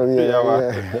 Yeah, look away.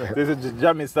 Yeah. This is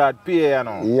Jamie start pay, you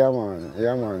know. Yeah, man.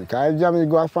 Yeah, man. Because if Jamie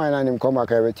go find and him come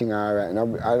back, everything all right.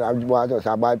 I bought us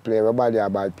a bad player, everybody are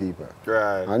bad people.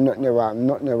 Right. And nothing never happen,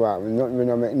 we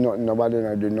don't make nothing, nobody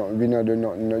don't do nothing, we don't do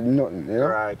nothing, you know.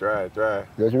 Right.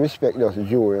 Just respect us,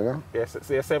 Joe, you know. Yes,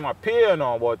 so you say my pay, you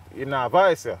know, but you not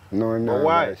advise you. No, but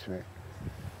why? Advice me.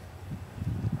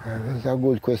 That's a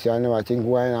good question. I never think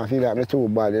why I feel like I'm too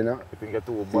bad, you know. You think you're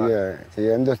too bad?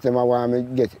 Yeah. I'm just them I want me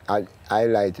get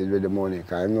highlighted with the money,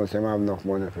 because I know some have enough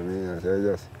money for me, you know. So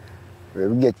just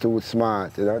we get too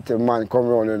smart, you know. Till man come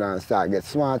around and start get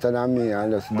smarter than me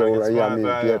and just do what me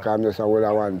play, because I'm just a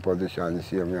whole one position,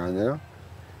 see me, you know.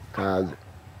 Because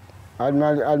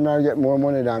Admiral get more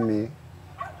money than me.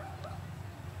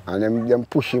 And them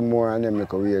push him more and them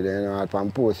look away there, you know,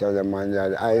 from post of them man,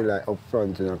 they highlight up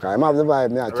front, you know, because I have the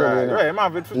vibe, me I tell you, you know. Right, I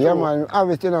have it for yeah, true. man, have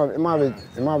it, you know,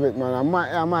 I have it, man.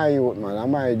 I'm my youth, man,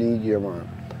 I'm my DJ, man.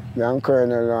 Me and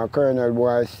Colonel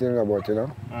boy still about, you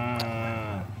know.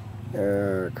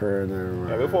 Colonel, man.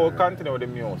 Yeah, before we continue with the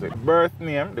music, birth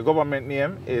name, the government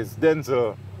name is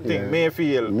Denzel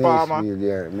Mayfield Palmer.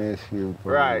 Yeah, Mayfield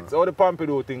Palmer. Right, so how the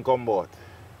Pampidoo thing come about?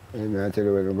 Yeah, I tell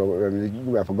you when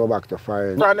we have to go back to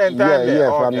foreign. From them time? Yeah,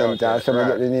 okay, from them okay, time. So right. I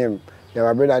get the name. Yeah,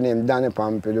 my brother named Danny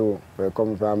Pampidoo. We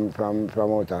come from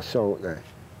out of south there.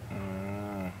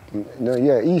 No,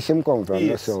 yeah, east him come from,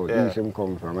 East, the south. yeah. East him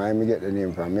come from. I get the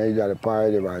name from. I got the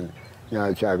party man. You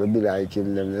know, try to be like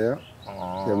him, them there.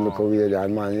 Them look away there,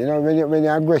 man. You know, when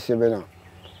you're aggressive, you know,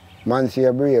 man say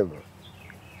you're brave.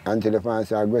 Until the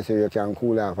fans are aggressive, you can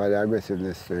cool off of the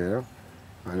aggressiveness, you know,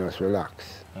 and just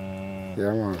relax.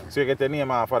 Yeah, man. So you get the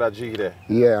name off of that G there?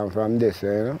 Yeah, I'm from this, you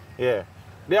know. Yeah.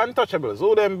 The Untouchables,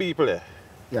 who them people there?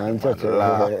 The Untouchables.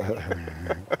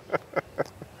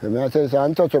 I tell you, the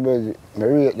Untouchables, I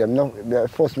rate them. No,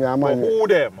 first me a man. But who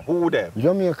them? Who them?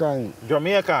 Jamaican.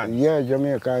 Jamaican? Yeah,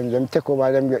 Jamaican. Them take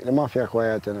over them, get the mafia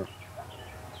quiet, you know.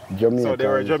 Jamaican. So they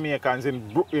were Jamaicans in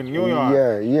New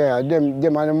York? Yeah. Them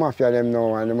and the mafia them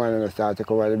now, and the man start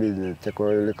take over the business, take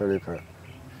over the liquor.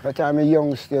 That time I'm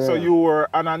young still. So you were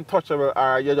an untouchable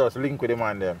or you just link with them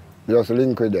and them? Just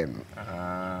link with them.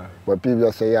 But people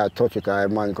just say, yeah, touch it, because a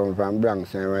man come from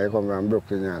Bronx, and when you come from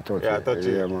Brooklyn, yeah, touch it. Touch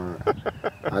it. Yeah, man.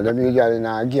 And them usually in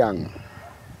a gang.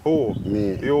 Who?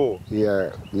 Me. You?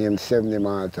 Yeah, named 70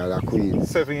 Martal, a queen.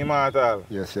 70 Martal?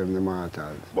 Yeah, 70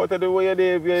 Martal. But the way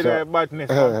you have badness,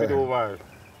 man.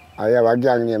 I have a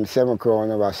gang named 7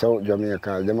 Crown over South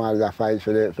Jamaica. Them all that fight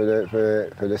for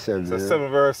the 7. So 7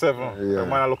 versus 7. Yeah. The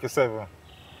man look at 7.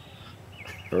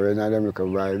 Right now them look a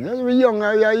vibe. We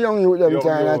are young youth them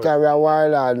time. That time we are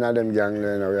wild lad in them gang, you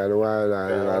know. We are the wild lad,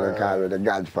 you know, they call it the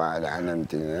Godfather and them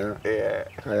thing, you know. Yeah.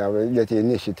 You get the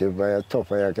initiative, but you're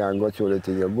tough and you can go through the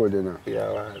thing, you're good, you know.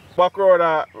 Yeah, man. Back road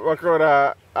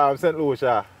St.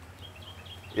 Lucia,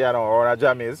 you know, around the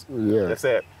Jammies. Yeah. They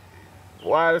say,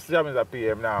 why this Jammies are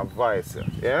PM now, voice,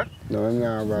 yeah? No, I'm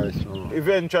not voice, no.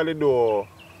 Eventually, though,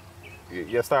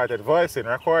 you started voicing,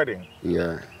 recording.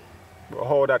 Yeah.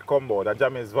 How that come about? That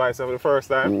Jammies voice for the first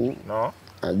time? No?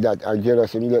 That I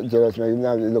jealous, him get jealous, me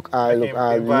look high,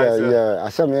 yeah. I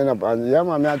saw me up, and yeah,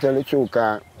 man, I tell the truth,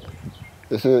 because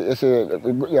you see,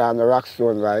 yeah, I'm the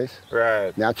Rockstone voice.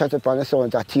 Right. I chat upon the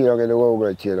sound to tear down in the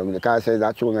world, tear down, because I say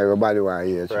that tune everybody want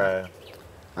to hear. Right.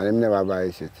 And him never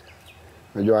voice it.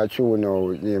 I do a tune now,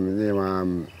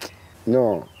 name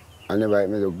no, I never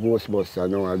me the Ghostbuster,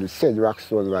 no, I said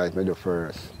Rockstone voice me the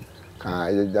first.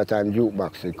 That time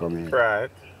jukebox would come in. Right.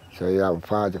 So you have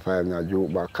 45 now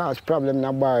jukebox. Cause problem in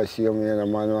the bar, see you know,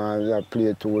 man, you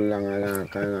play too long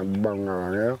and kind of bang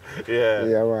around, you know? Yeah.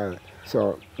 Yeah, man.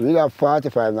 So we have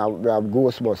 45 now, we have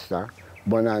Ghostbuster,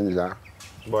 Bonanza.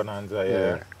 Bonanza,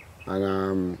 yeah.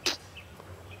 And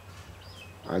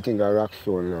I think a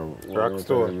Rockstone now.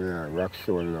 Rockstone? Yeah,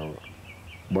 Rockstone now.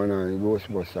 Bonanza,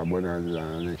 Ghostbuster, Bonanza,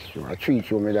 and next two. A 3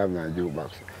 show me have now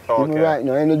jukebox. Okay. Even right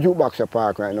now, in the jukebox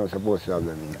park right now, supposed to have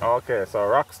them. Okay, so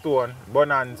Rockstone,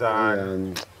 Bonanza,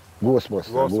 and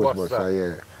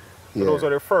Ghostbuster, yeah. So those are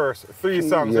the first 3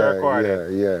 songs you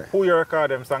recorded? Yeah. Who you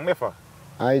record them song for?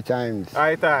 High Times.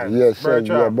 High Times? Yes,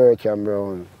 Bertram? yeah, Bertram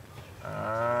Brown.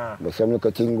 But some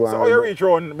little thing going on. So how you reach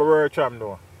around Bertram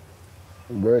though?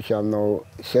 Bertram now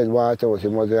said Waterhouse, he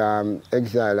was an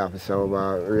exile officer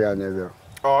over Rio Neville.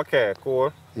 Okay,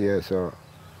 cool. Yeah, so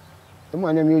The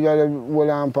man them usually hold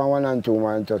on for 1 and 2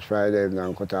 man touch Friday evening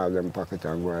and cut off them pocket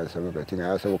and go and some thing.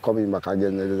 I said, coming back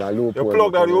again, there's a loophole. You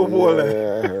plug that loophole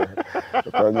Yeah.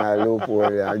 Because my loophole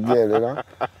again, you know.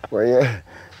 But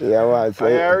yeah, what? So,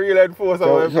 I really enforce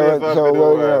our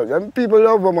so them people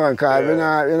love them, man, because you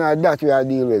know, that we I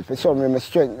deal with. For some, I'm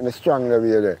strong the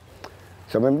way there.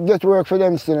 So I get to work for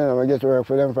them still, you know. I get to work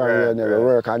for them for a year. I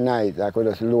work at night. I could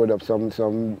just load up some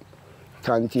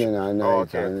container at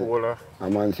night. Okay, cool.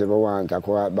 And man say, if I want, I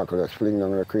go out back, I just fling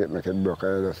down the crate, make it broke.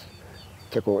 I just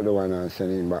take out the one and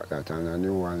send him back that and a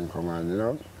new one come on, you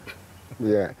know.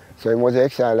 Yeah. So he was an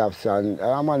exile officer and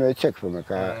a man will check for me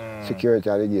because security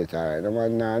at the gate, all right.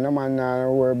 No man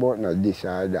worry about no this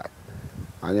or that.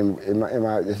 And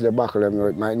this is the back of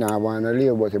him, might not want to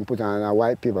leave, but he put on a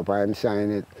white paper for him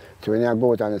sign it. So when you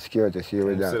go out on the security, see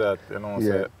with that. See that, you know,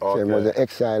 yeah. Okay. So he was an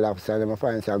exile officer and I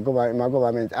find say, my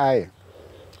government eye.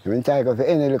 When take off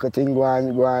any little thing go on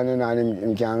and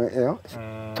him can, you know,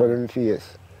 turn him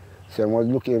face. So I was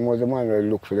looking, he was the man who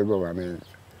look for the government.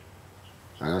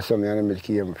 And I saw me and I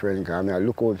became my friend because I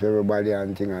look out for everybody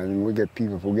and thing and we get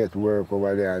people who get work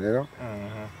over there, you know.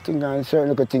 Think and certain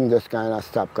little things just kind of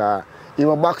stop because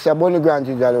even boxer bunny grant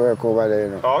is that work over there,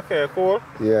 you know. Okay, cool.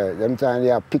 Yeah, them time they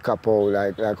have pick up all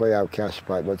like we have cash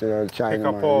pot, but you know,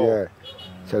 China man, yeah.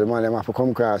 So the man them have to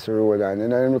come across the road and you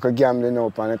know, them look a gambling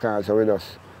up on the car so we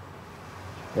just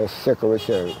sick of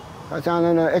ourselves. That's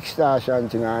no extortion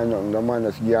thing or nothing, the man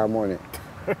just give you money.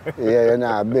 Yeah, you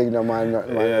know, big no man,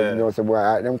 you know, so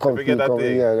boy, them come,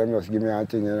 yeah, them just give me a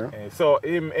thing, you know. So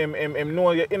him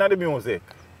know you in the music?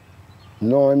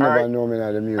 No, he never know me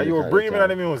in the music. Are you breathing in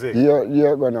the music?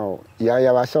 Yeah, go now. Yeah, you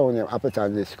have a sound name,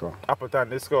 Appleton Disco. Appleton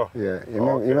Disco? Yeah, you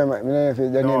remember if the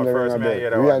name they ring a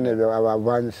bell. We have a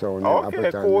van sound name,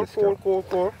 Appleton Disco.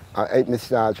 Cool. I ate me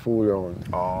start full round.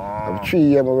 I'm 3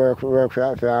 years I work for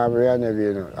Rihanna,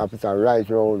 you know, Appleton right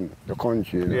round the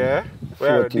country. You know. Yeah?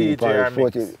 14, DJ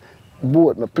 40.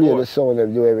 Both, I play the sound, I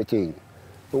do everything.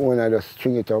 But when I just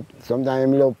string it up,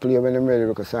 sometimes I love play when I'm ready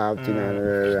because I have thing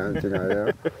and thing, you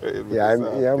know.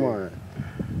 Yeah, man.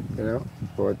 You know,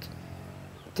 but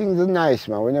things are nice,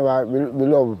 man. We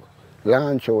love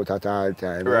launch out at all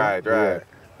time. Right. Yeah.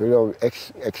 We love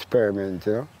experiment,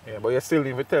 you know. Yeah, but you still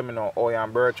need to tell me now how you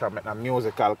and Bertram make a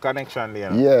musical connection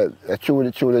there. Yeah, I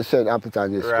truly said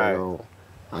Appleton Disco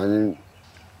now.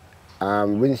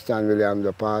 And Winston Williams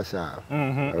the passer.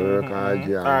 I work RJ.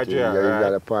 You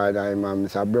got a part of him and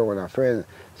Mr. Brown a friend.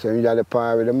 So you got a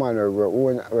part with the man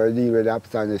who deal with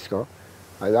Appleton Disco.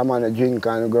 And that man drink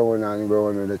and go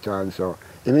on with the chance. So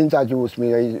he introduced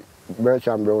me,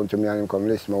 Bertram Brown to me and him come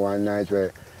listen me one night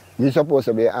where we're supposed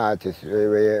to be artists,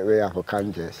 we have a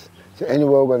contest. So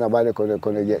anywhere nobody could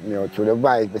get me out through the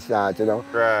vibe start, you know.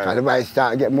 Right. And the vibe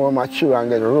start get more mature and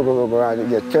get ruggle and it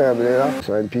get terrible, you know.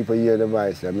 So when people hear the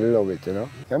voice, they love it, you know.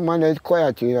 The man is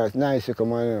quiet, you know, it's nice to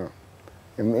come on, you know.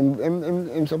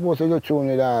 I'm supposed to do tune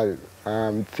with all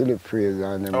Philip Fraser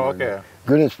and them. Okay.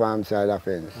 Greenwich Farm side of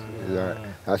fence.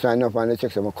 That's why enough on the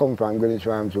checks, I come from Greenwich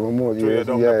Farm to move.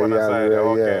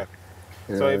 Okay.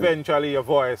 So eventually your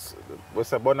voice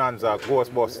was a Bonanza,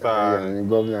 Ghostbuster,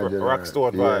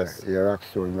 Rockstone voice. Yeah,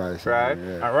 Rockstone voice. Right?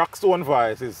 Yeah. And Rockstone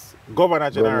voice is Governor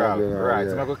General. Right,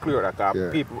 so I'm going to clear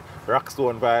that people,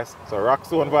 Rockstone voice, so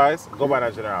Rockstone voice,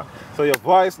 Governor General. So you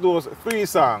voice those 3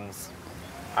 songs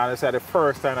and it's the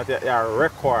first time that you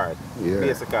record,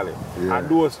 basically. Yeah. And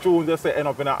those tunes just end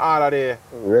up in a holiday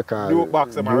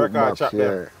jukebox and record chat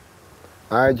them.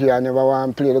 I never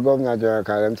want to play the Governor General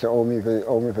because them say, oh me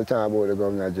for talk about the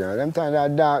Governor General. Them time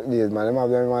that dark days, man. Them have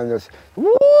them one just,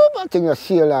 whoop, I think you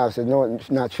seal off, so no,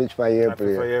 not fit for airplay. Not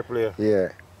fit for airplay.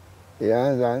 Yeah. You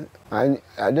understand? And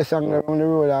I just sang around the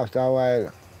road after a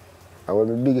while. I was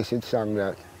the biggest hit song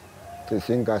that till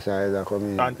synthesizer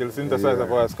come in. Until synthesizer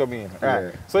was come in. Right.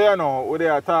 Yeah. So you know, we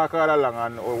there talk all along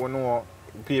and we know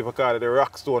people call it the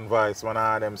Rockstone voice when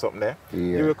I them something there.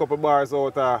 Yeah. Give a couple bars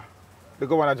out the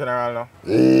Governor General now.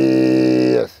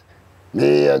 Yes.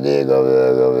 Me a the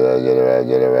Governor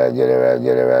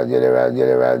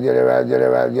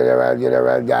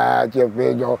General, got your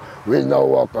finger. We no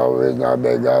walker, we no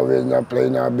beggar, we no play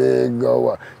no big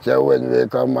goer. So when we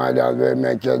come out, we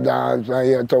make you dance and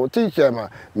you to teach them.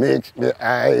 Mix me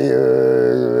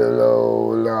higher,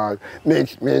 low Lord.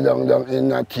 Mix me down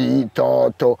in a tea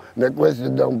toto. Make we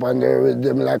sit down on the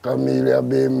rhythm like Amelia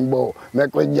Bimbo.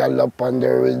 Make we yell up on the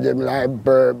rhythm like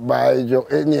Bird by Joe.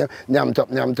 Nyam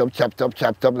top, chop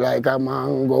chopped up like a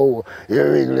mango. You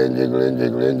wriggling, jiggling,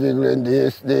 jiggling, jiggling,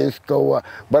 this go.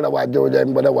 But I want do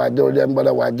them, but I want do them, but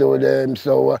I want do them.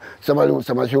 So some I lose,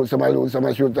 some I shoot, some I lose, some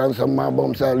I shoot, and some my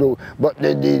bumps I lose. But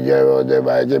the DJ or the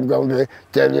vibe, him come to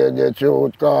tell you the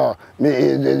truth, cause me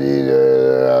is the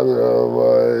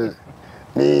DJ,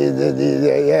 me is the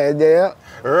DJ, yeah, there.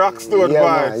 Rockstone yeah,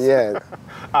 vibes. Man, yeah.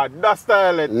 And that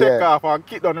style, take off and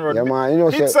keep on the road. Yeah, man, you know,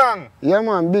 hit song. Yeah,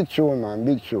 man, big tune, man,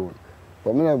 big tune.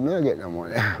 But me not get no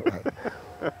money.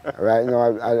 Right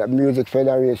now, Music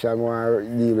Federation want to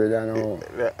deal with that now.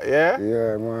 Yeah?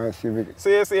 Yeah, man, civic. So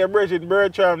you say Bridget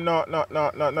Bertram not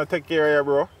take care of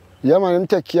you, bro? Yeah, man, them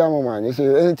take care of me, man. You see,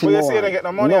 anything but you say you don't get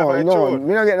no money off of the tune? No,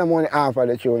 me don't get no money off of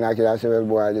the tune. Like I say, well,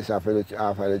 boy, this half of the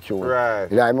tune. Right.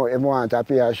 Like, if I want to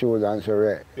pay a shoes and so,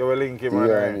 right. You will link him, man,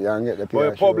 yeah, right? Yeah, and get the pay but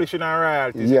a you publishing and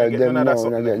royalties, yeah, you get none of that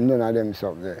something there? None of them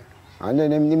something there. And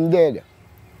then them dead.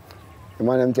 The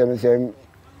man them tell me, say,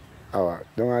 oh,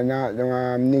 don't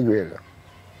nigga.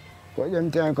 But them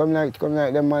time come like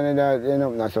them man that end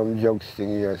up in some drugs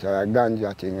thing here, so a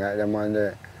ganja thing, like them man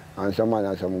there, and some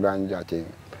man some ganja thing.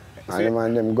 And them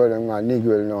man them go them a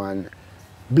nigga now and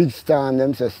big storm,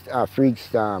 them say a freak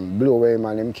storm, blow away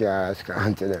man them cars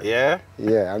can't to them. Yeah?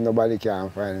 Yeah, and nobody can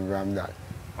find him from that.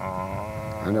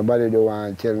 And nobody don't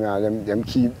want to tell me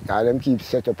how them keep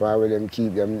set up how them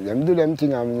keep them do them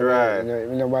thing and right.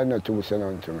 Nobody not too say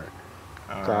nothing to me.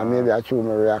 Because maybe I show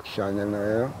my reaction, you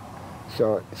know.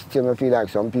 So still I feel like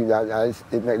some people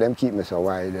it make them keep me so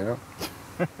wide, you know.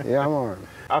 Yeah, man.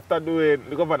 After doing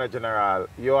the Governor General,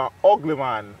 you're an ugly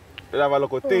man. You have a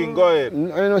little thing going. You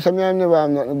know, so I'm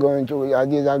not going to I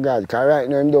did that God. Because right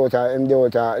now him daughter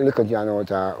little thing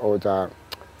out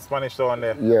Spanish town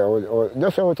there? Yeah,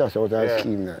 just out of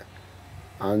scheme there.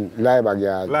 And Liber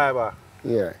girl. Liber?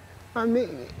 Yeah. And me,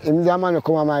 him the man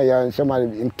come on my here and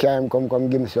somebody him carry him come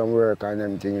give me some work and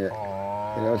them thing there.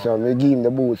 You know, so me give him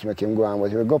the boots, make him go on.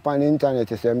 But if we go up on the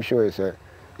internet, you see them show you, say,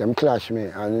 them clash me.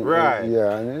 And, right.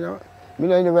 Yeah, and you know, me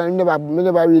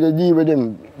never really deal with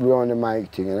him around the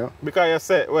mic thing, you know. Because you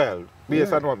say, well,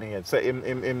 based on what me heard, say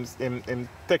him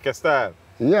take your style.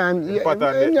 Yeah,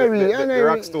 him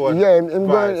rock store. Yeah, him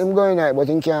going out, but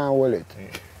he can't hold it.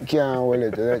 He can't hold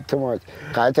it too much.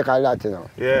 Because I take a lot, you know.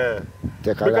 Yeah.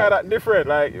 Because that's different,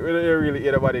 like, you really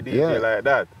hear about the DJ like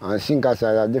that. And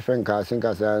synthesizer are different, because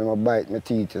synthesizer, I bite my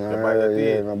teeth, you know. I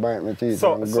bite my teeth.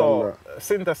 So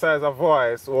synthesizer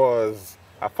voice was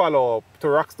a follow-up to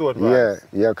Rockstone voice.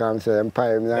 Yeah, because I'm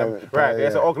saying, right,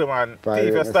 there's an ugly man,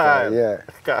 TV style. Yeah.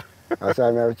 That's why I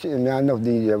have enough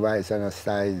DJ voice and a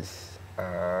styles.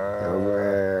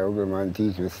 Ugly man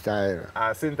teach me style.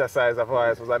 And synthesizer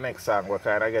voice was the next song where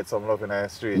kind of get some love in the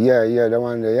street. Yeah, the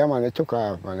one there. Yeah, man, they took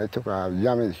off, man. They took off.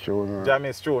 Jammy's tune, man.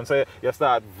 Jammy's tune. So you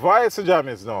start voice to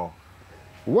Jammy's now?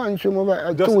 One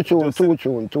tune, two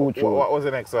tune. What was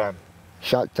the next one?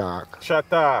 Shot Talk. Shot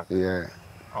Talk? Yeah.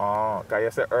 Oh, because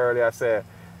you said earlier, say,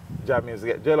 Jammy's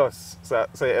get jealous, so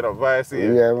you end up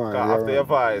voicing. Yeah, man. After your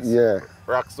voice,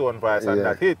 Rockstone voice, and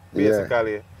that hit,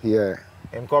 basically. Yeah.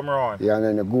 Him come around. Yeah, and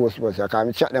then the Ghostbusters, because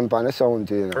I chat them on the sound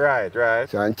too, you know. Right.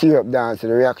 So I tear up dance to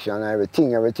the reaction and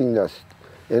everything just,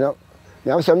 you know.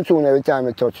 You have some tune every time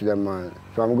I touch them, man.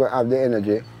 So I'm going to have the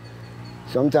energy.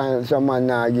 Sometimes some man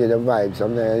now give the vibe,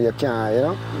 sometimes you can't, you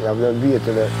know. You have to be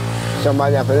to the,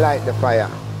 somebody have to light the fire.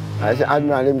 I say,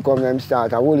 Admiral, him come and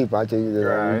start a whole heap of things.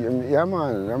 Right. Yeah,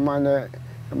 man, the man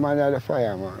have the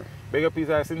fire, man. Big up piece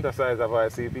of synthesizer if I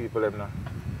see people them now.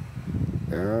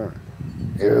 Yeah.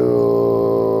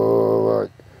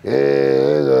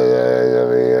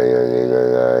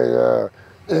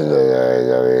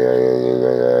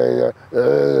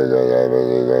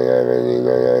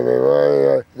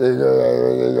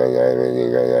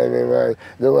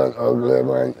 The one ugly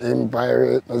man in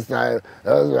pirate style.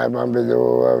 That's why Pampidoo,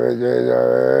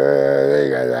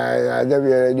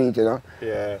 you know.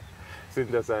 Yeah.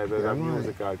 Synthesizer and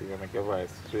musical thing make your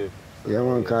voice straight. Yeah,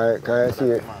 man, can I see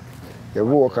it? The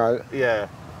vocal. Yeah.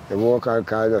 The vocal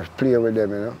can just play with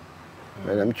them, you know.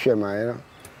 Let them tremor, you know.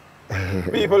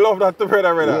 People love that too,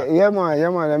 brother. Yeah, man,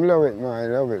 them love it,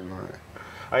 man.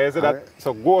 I say that,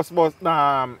 so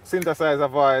Ghostbusters, synthesizer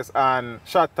voice and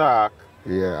Shot Talk.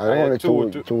 Yeah, I only two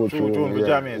for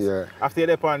Jammy's. Yeah. After you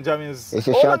dip on Jammy's,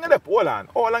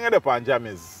 how long you dip on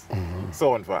Jammy's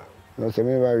sound for? No, so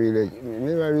never really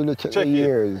check the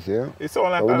years, yeah. It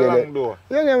sound like a long door.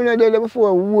 Yeah, when I did it before,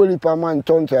 a whole heap of man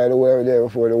turn to the way there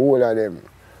before, the whole of them.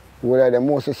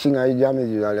 Most of the singers Jammy's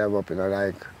usually have up, you know,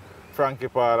 like Frankie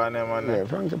Paul and them and yeah,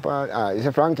 Frankie Paul. It's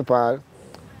a Frankie Paul.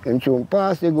 Him tune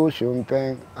pass the go shoot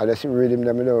peng. I just read him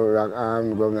them, you know, rock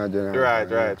Governor General.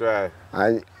 Right.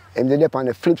 And him did up on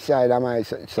the flip side of my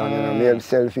song, you know, me help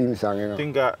self-him song, you know.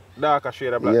 Think a darker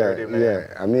shade of black rhythm there.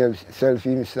 Yeah, I me help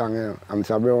self-him song, you know. I'm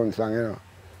Sir Brown song, you know.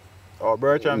 Oh,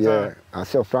 Bertram Yeah, song? and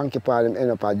so Frankie Paul him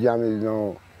end up at Jam, you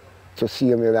know, to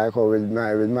see me like how with me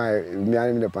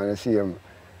and him up on the same,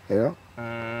 you know.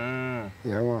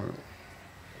 Yeah, man.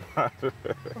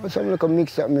 Some like a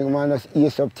mix up, man, just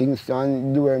ease up things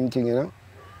and do everything, you know.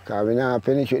 Because we now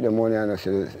penetrate the money and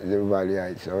the value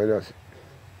height. So we just,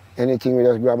 anything we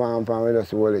just grab on and we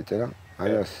just hold it, you know. And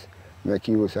just make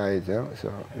use of it, you know.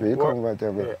 So we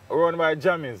comfortable. Yeah. Around by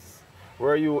Jammies,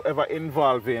 were you ever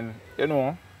involved in, you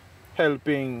know,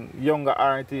 helping younger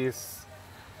artists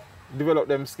develop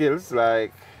them skills?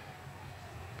 Like,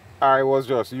 or it was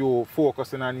just you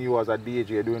focusing on you as a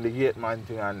DJ doing the gate man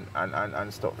thing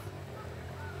and stuff?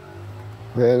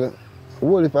 Well,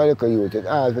 what if I look at you? It's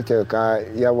hard to tell because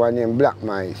you have one named Black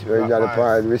Mice, where you have the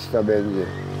part of Mr. Benji.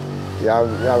 You have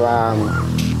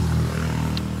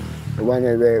one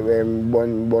where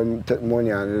bun take money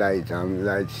and light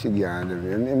cigar and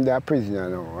them. Him there prisoner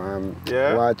now.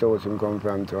 Yeah? What house him come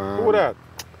from to Who that?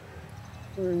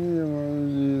 I'm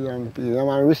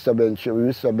Mr.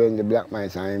 Benji, the Black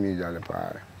Mice and him is on the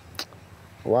part.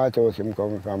 What house him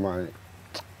come from and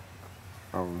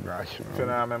oh gosh, man. If you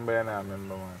don't remember, you don't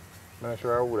remember, man. I'm not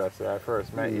sure who that say. I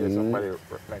first met you, somebody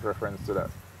make reference to that.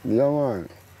 Yeah, man.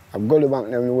 I've got the bank,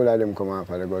 them, all of them come off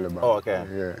of the Gully Bank. Oh, okay.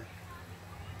 Yeah.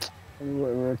 I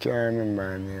can't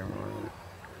remember him, man.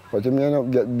 But him end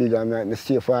up get big and I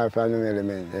stay far from them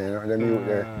element, you know, them youth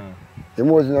there. He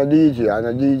wasn't a DJ, and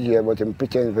a DJ, but him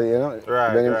pretend for, you know.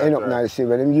 Right, when him right, end up right. now, see,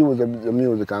 when him use the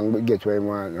music and get where he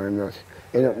want, him just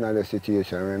end up now the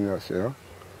situation, him just, you know.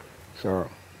 So,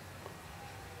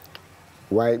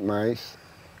 White Mice,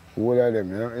 all of them,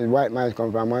 you know. White Mice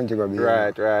come from Montego Bay.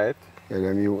 Right, right. Yeah,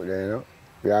 them youth there, you know.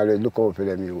 We always look out for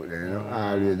them youth there, you know.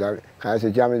 Always, because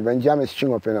when jam is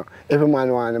string up, you know, every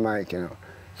man want the mic, you know.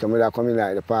 Somebody that come in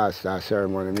like the pastor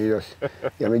ceremony, me just,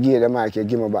 yeah, me give the mic, you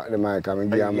give me back the mic, and me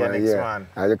give him man, yeah.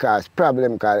 And because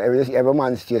problem, because every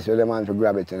man stays with the man to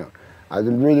grab it, you know. As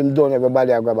the rhythm done,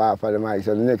 everybody will grab half of the mic,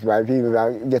 so the next time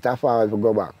people get a forward to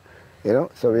go back, you know.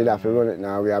 So we have to run it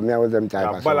now. We have me with them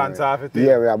type of balance half the thing?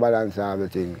 Yeah, we have balance half the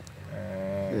thing.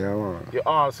 Yeah, man. You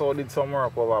also did some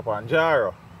work over upon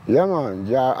Jaro? Yeah, man.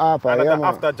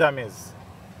 After Jammies?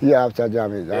 Yeah, after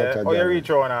Jammies. Yeah? After How you reach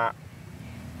on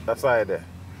that side there?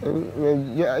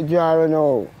 Jaro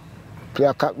now play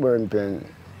a Cockburn pen,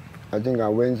 I think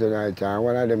on Wednesday night, and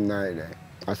one of them night there.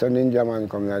 I saw Ninja Man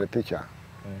come in the picture.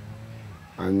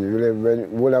 And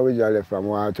when we left from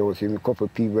White House, a couple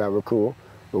of people have a crew,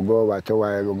 we go over to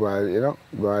where we go, you know,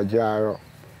 go to Jaro.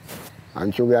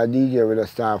 And so we are DJ with a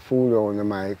start food on the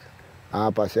mic.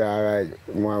 And I say, all right,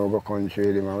 we go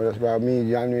country, man. We just got me,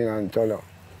 Genuine and Tolo.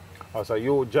 Oh, so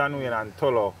you, Genuine and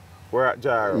Tolo, were at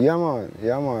Jaro? Yeah, man.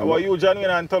 Yeah, man. Well, you,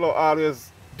 Genuine and Tolo always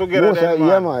together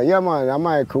then, man? Yeah, man. I'm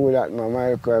my crew that, man.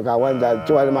 My crew. I want that,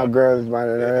 two of my girls, man.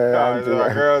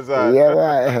 Girls, yeah,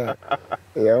 right.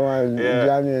 Yeah, man. Yeah.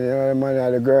 Genuine, you know, the man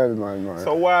and the girls, man.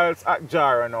 So whilst at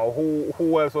Jaro now,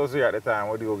 who else was here at the time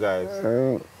with you guys?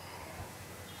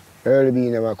 Early B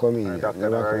never come in. Doctor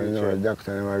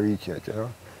never reach it, you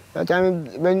know. That time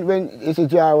when it's a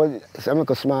jar was some like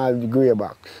a small grey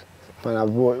box. When I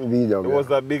vote video. It was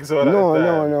that big soda?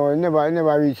 No,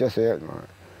 never reach us yet, man.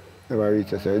 Never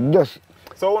reach us yet. Just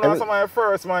so when some of your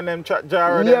first man them chat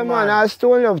Jaro? Yeah, man, I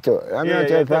still love to. I'm not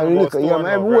telling you yeah,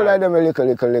 man, all of them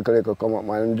little come up,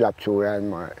 man, and drop through and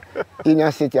man. In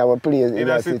a city, I was playing in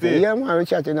a city. Yeah, man, we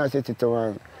chat in a city too,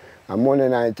 man. And Monday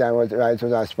night time was right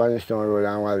was a Spanish Town Road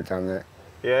and Walton there.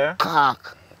 Yeah?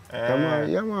 Cock. Come on,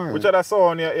 yeah, man. Which other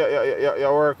song you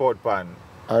work out pan?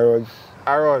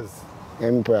 Arrows.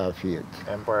 Empire Faith.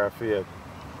 Empire Faith.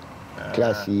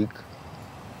 Classic.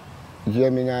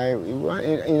 Gemini,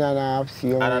 in and a half.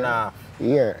 See and a half.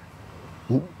 Yeah.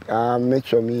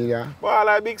 Metro Media. Well,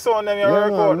 like big sound them you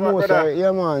work out, my brother.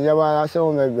 Yeah, man. Yeah, well, I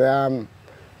saw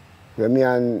me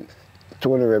and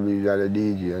Tony Rebels are the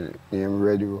DJ named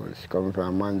Red Rose, coming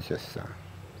from Manchester.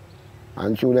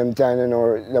 And through them time, you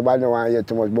know, nobody don't want to hear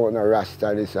too much about no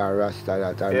Rasta this and Rasta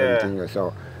that and everything.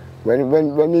 So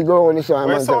when we go on this one,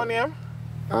 what's your name?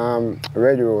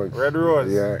 Red Rose. Red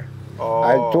Rose? Yeah. Oh.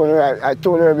 I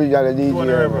told Rebels are the DJ.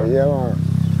 Tony Rebels. Yeah, man.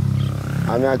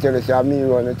 And I tell you, say, me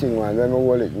run the thing, man. When I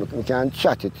hold it, I can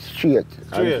chat it straight.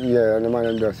 Straight? Yeah, and the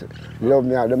man does it. Love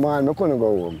me, the man, I couldn't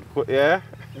go home. Yeah?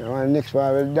 You know, and next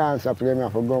part, we dance, I play me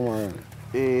for go, man.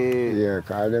 Yeah,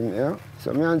 because them, you know.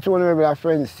 So me and Tony Rebel are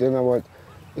friends, you know, but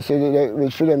you see, they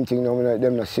feel them thing now,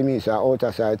 them not see me, so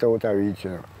outer sight, outer reach,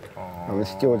 you know. Oh. And we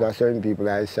still out certain people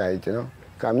outside, you know.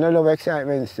 Because I don't love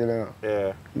excitement still, you know.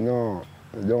 Yeah. No.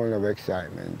 Don't love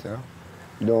excitement, you know.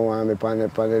 Don't want me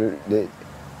on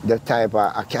the type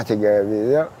of a category,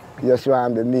 you know. Just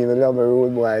want to be me, I love a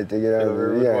rude boy thing, you know.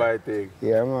 Rude boy thing.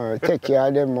 Yeah, man. Take care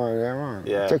of them, man. Yeah, man.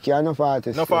 Yeah. Take care of enough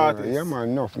artists. Enough artists. Yeah, man.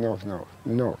 Enough, man.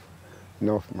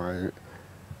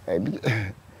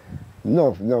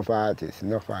 Enough artists.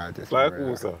 Like man.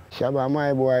 who, sir? Shabba,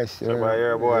 my boy. Shabba,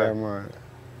 your boy. Yeah, man.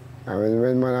 And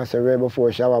when man I say right before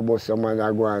Shabba bust some man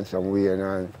that go on somewhere, you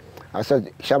know. I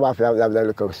said Shabba have that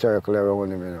little circle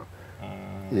around him, you know.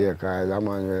 Yeah, cause that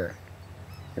man,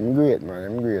 I'm great, man.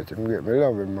 I'm great. I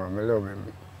love him, man. I love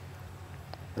him,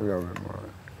 man.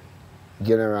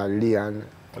 General Leon.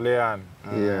 Leon.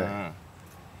 Yeah.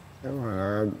 Yeah,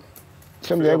 man.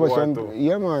 Someday I go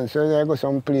someday I go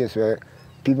some place where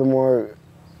people more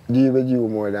deal with you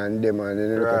more than them and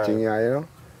then look at thing, you know.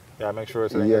 Yeah, make sure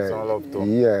so you get some love too.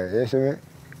 Yeah, you see me?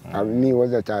 And me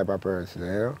was the type of person, you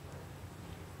know.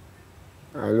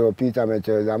 I know Peter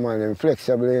Mitchell, that man, him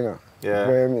flexible, you know. Yeah.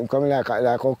 Him come like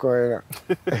a cocker,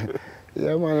 you know.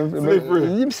 Yeah, man.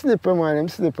 Him slipper, man. Him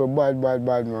slipper. Bad,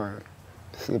 man.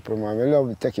 Slipper, man. I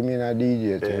love taking me in a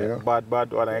DJ thing, you know. Bad.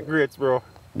 One of the greats, bro.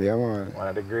 Yeah, man. One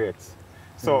of the greats.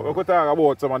 So, we could talk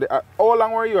about some of the... how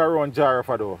long were you around Jara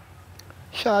for, though?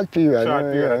 Short period. Short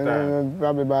period of time.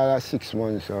 Probably about 6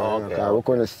 months. So, okay, you know, we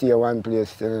couldn't stay one place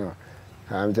still, you know.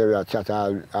 I'm telling you, I chat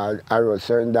I wrote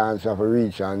certain dance of a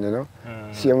reach and, you know.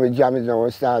 Same with Jammies now,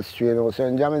 we start straight, you know.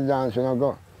 Certain Jammies dance when I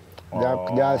go.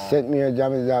 They sent me a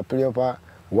Jammies that play up a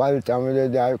Walter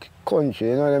with the country,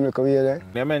 you know them look away there.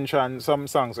 They mentioned some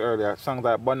songs earlier, songs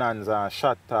like Bonanza,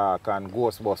 Shot Talk and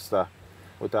Ghostbuster.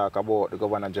 We talk about the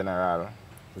Governor General,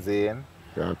 Zane.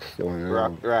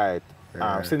 Rockstone. Right.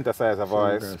 Synthesizer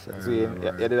voice. Zane.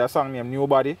 You did a song named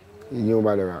Nobody.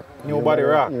 Nobody rock. Nobody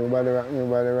rock. Nobody rock.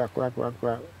 Rock.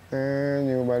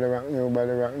 Nobody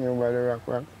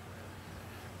rock.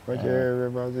 But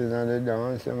everybody's on the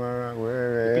dance, and rock.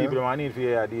 The people don't need to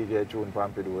hear a DJ tune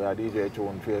Pampidoo, a DJ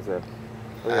tune for yourself.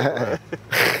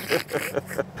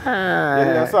 You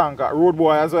did a song called Road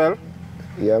Boy as well?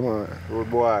 Yeah, man. Road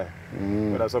Boy.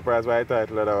 I'm not surprised by the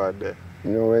title of that one there.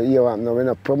 No, we're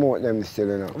not promote them still,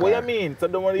 you know. What you mean? So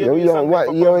don't want to hear me something for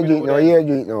Pampidoo you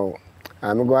do it now.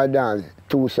 I'm going to dance,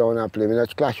 2 sound and play. We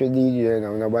don't clash with DJ, you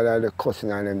know. Nobody the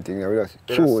cussing and them things. We just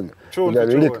tune. We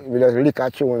just lick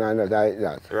a tune and like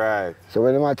that. Right. So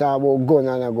when they talk about gun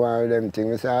and I go on with them things,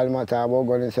 we say all they talk about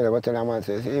gun instead of what tell a man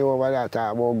say, see over there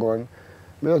talk about gun.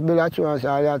 We just build a tune and say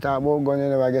all they talk about gun, you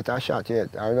never get a shot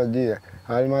yet. I was there.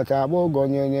 All they talk about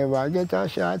gun, you never get a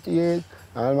shot yet.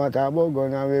 All they talk about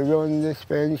gun and we run the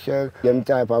special. Them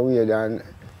type of way then.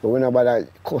 But we nobody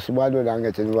cuss bad and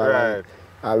get involved. Right.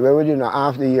 We were doing a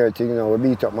half the year thing, you know, we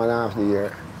beat up man half the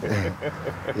year.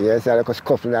 Yes, I just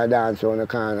couple of dance on the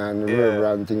corner and the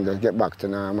river and things, just get back to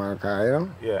normal, you know?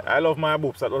 Yeah, I love my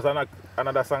boobs. That was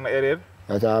another song that you did?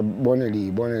 That's a Bonnie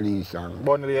Lee song.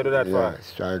 Bonnie Lee, you do that for? Yeah,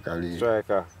 Striker Lee.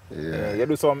 Striker. Yeah. You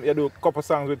do a couple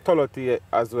songs with Toloti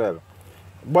as well.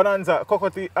 Bonanza,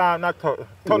 not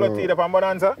Toloti the from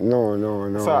Bonanza? No.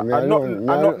 So,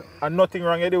 nothing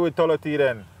wrong you do with Toloti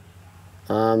then?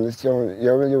 So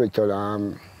you will do it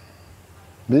all.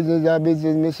 Business are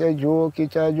business, me say joke,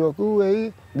 it's a joke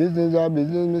away. Business are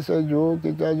business, me say joke,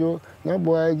 it's a joke. No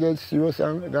boy gets serious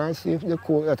and can't see if the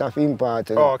coat that have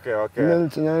important. Okay.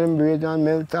 Melting and bread and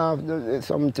melt off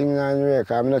something and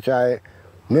record. I'm not try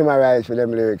memorize for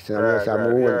them lyrics. You know,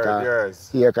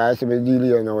 yeah, because I see me deal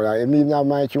here now. Like, even have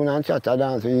my tune and chatter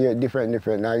dance, we hear different,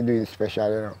 like doing special,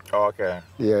 you know. Okay.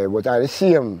 Yeah, but I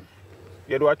see them.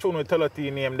 You do a tune with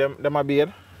Toloti name, them a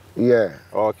beard? Yeah.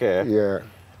 Okay. Yeah.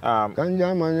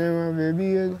 Ganja man, them a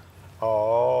beard.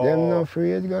 Oh. Them not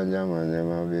afraid, ganja man,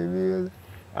 them a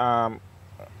beard.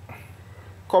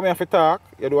 Come here for talk,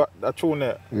 you do a tune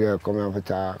there? Yeah, come here for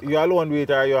talk. You alone do it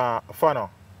or you a fan? I'm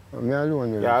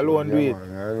alone. You alone do it?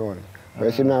 I'm alone.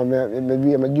 But see, I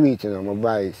do it, you know, my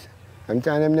voice. I'm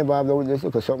telling them never have to just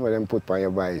look at something them put on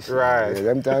your voice. Right.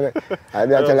 Yeah, I'm telling I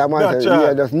tell a man,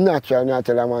 yeah, that's natural. I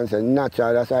tell a man, say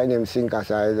natural, that's why name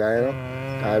synthesizer, you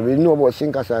know. We know about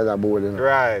synthesizer board, you know.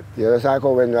 Right. Yeah, that's like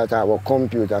when we talk about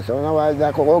computer. So now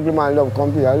like ugly man love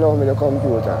computer, I love me the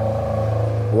computer.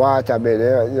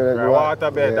 Waterbed, you know.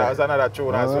 Waterbed, that's another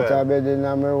tune as well. Waterbed in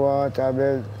my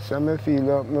waterbed. So I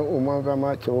feel up my woman from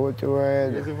my toe to her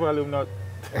head. Is the volume not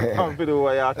Pampidoo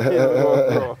where you're killing,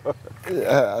 bro?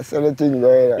 Yeah, I saw the thing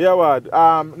going on. Yeah, what?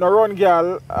 No run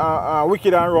girl,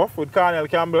 Wicked and Rough with Cornell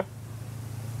Campbell.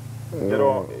 You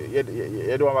don't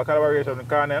have a collaboration with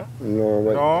Cornell? No,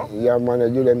 but no? Yeah, man, I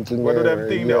do them things. What do them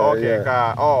things there? Okay,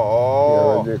 yeah.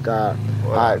 Oh. Yeah, car.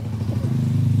 Alright.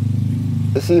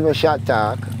 You see my shot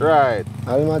talk. Right.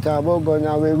 All my talk about gun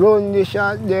now, we run the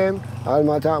shot them. All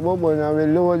my talk about bun and we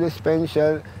load the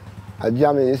spential. A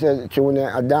jam it, he said, tune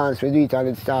a dance, we do it and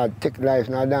it start, take life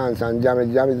in a dance and jam it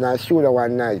in a shooter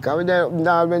one night. Because we there,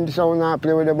 when the sound and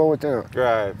play with the boat, you know.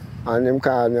 Right. And them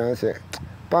call me and say,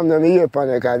 Pam, no, me hear upon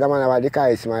it, because that man have the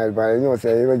Kai smile, but you know,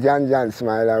 say, even John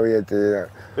smile away to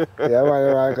you. Yeah,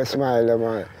 man, like a smile,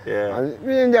 man. Yeah. And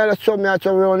me in there, just show me, I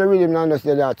show me on the rhythm, and just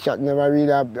that chat, never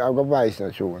really have a voice,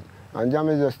 no tune. And jam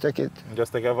is just take it.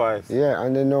 Just take a voice. Yeah,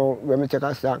 and then now, when we take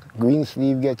a stack, green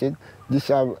sleeve get it, this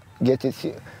have get it,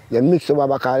 they mix up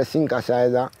what I call the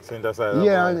synthesizer. Synthesizer.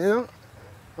 Yeah, and, you know,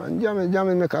 and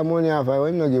jam make a money off of it,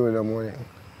 I'm not giving no money.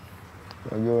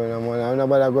 Not giving no money, I'm not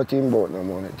about to go to him about no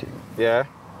money thing. Yeah?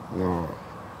 No.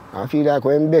 I feel like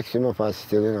when Bex him up for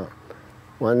still, you know.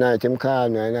 One night him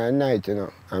called me at night, you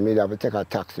know, and me have to take a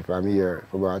taxi from here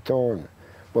for about town.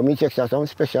 But me check something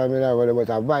special, me like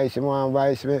about advice, him want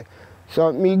advice me.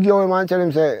 So me go him and tell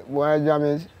him, say, boy, jam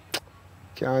is,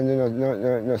 can't do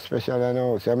no special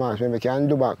now. So I ask me, can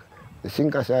do back the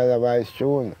synthesizer voice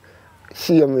tune,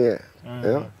 same way, you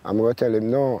know. I'm going to tell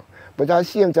him no. But at the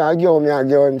same time, I give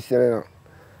him still, you know.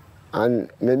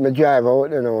 And me drive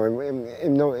out, you know,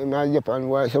 him a Japan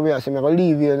boy, so we are saying, I'm going to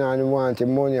leave here now and want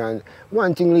him money. And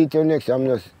one thing lead to the next, I'm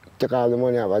just take all the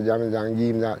money out of James and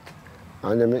give him that.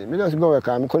 And then me just go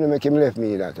because I couldn't make him left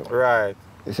me that. Right.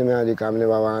 You see me, I never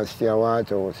want to stay at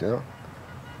Waterhouse, you know.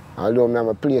 Although I have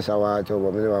a place at Waterhouse, but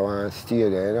I never want to stay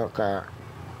there, you know, because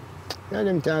yeah,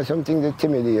 them times something the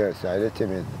timid here, so they're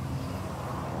timid.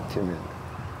 I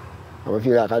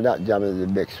feel like that jam is the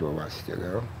best over still, you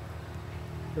know.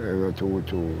 Because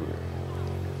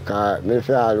I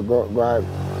feel go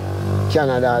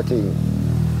Canada thing.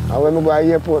 And when I go to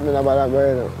the airport, I never go,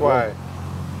 you know. Why?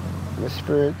 My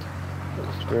spirit,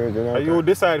 you know. And you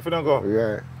decide if you don't go?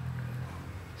 Yeah.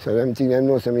 So them things, them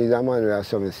know some is a man who has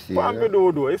some stay.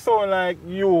 Pampidoo, though, it sounds like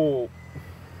you,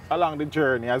 along the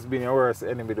journey, has been your worst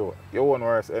enemy, though. Your own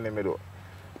worst enemy, though.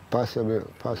 Possibly.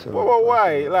 But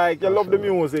why? Like, you love the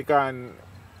music and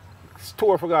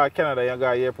tour for Canada, you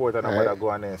go to the airport and nobody go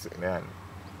and then sit there.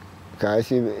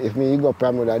 Because if me go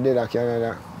promote I did at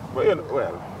Canada. But you know,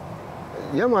 well.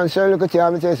 Yeah, man, so look at you,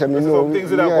 I'm tell you something. Some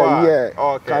things in that yeah.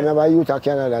 Okay. Because I have a youth of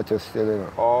Canada too still, you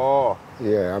know. Oh.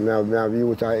 Yeah, I have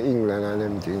youth of England and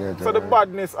them things. So the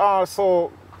badness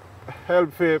also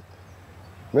help you.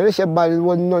 When they say bad, it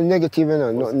was not negative, you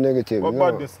know, nothing negative. But no.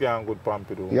 badness can good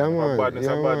Pampidoo. Yeah, man. Badness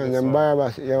yeah, and man.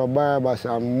 badness. Them Barabbas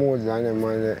and Modes and them,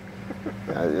 man.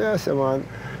 Yes, man.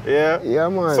 Yeah? Yeah,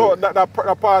 man. So that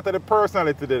part of the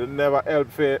personality that never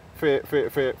helped for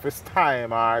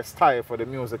time or style for the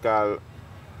musical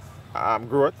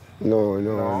growth? No.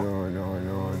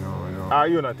 Are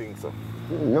you not think so?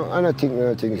 No, I don't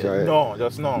think so. No,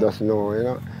 just no. Just no, you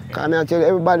know. Because I tell you,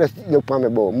 everybody just look for me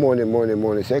about money.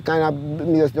 So I kind of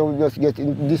me just get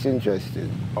disinterested.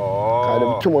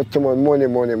 Oh. Because too much money.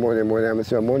 I'm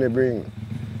saying money bring.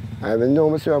 I even know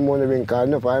what money bring, because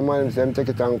enough of my man say take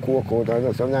it and coke out,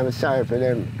 and sometimes I'm sorry for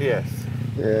them. Yes.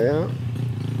 Yeah.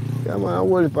 Yeah, man, I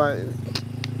will if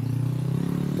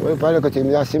I look at him,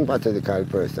 he's a sympathetical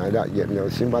person, and that get me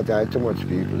sympathize too much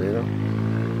people, you know.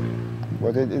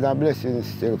 But it's a blessing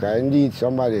still, because I need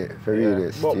somebody for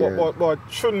really steer. But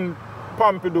shouldn't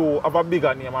Pampidoo have a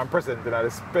bigger name and presence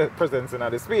in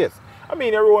the space? I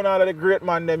mean, you run all of the great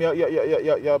man, them, you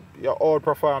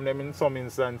outperform them in some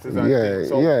instances. And things.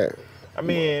 So, yeah. I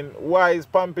mean, why is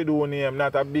Pampidoo name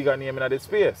not a bigger name in the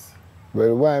space?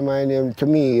 Well, why my name to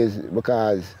me is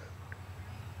because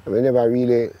we never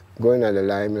really go in the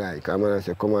limelight. Because man I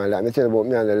say, come on, let me tell you about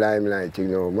me and the limelight, you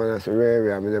know. Man I say,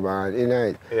 rare, I never had in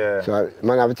it. Yeah. So,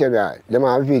 man I have to tell you, them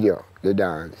have video, the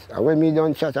dance. And when me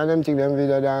don't chat, and them think them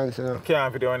video dance, you know. You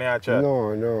can't video when you chat?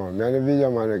 No. Me and the video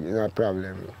man, it's not a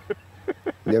problem.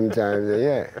 Them times,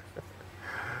 yeah.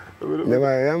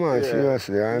 Never, man,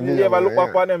 seriously. You ever look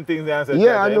back on them things and say,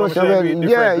 yeah, I know, so man,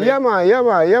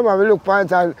 we look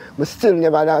point and we still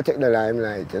never take the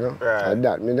limelight, you know. Right. And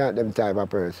that, me not them type of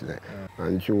person.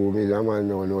 And true, me, the man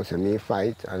know, say me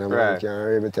fight, and the man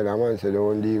can't even tell a man, say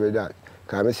don't deal with that.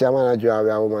 Because I see a man a drive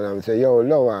a woman and I say, yo,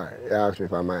 love her, he ask me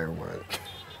for my woman.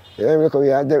 Them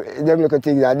look at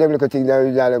things that usually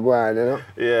go on, you know.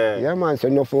 Yeah. Yeah, man, so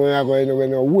nothing when I go anywhere,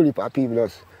 no woolly for people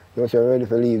just, you know, so ready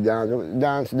for leave dance.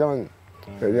 Dance done.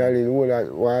 So really the whole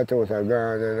that Waterhouse are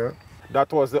gone, you know.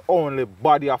 That was the only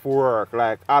body of work,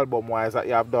 like album-wise, that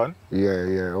you have done?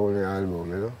 Yeah, only album,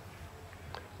 you know.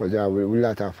 But yeah, we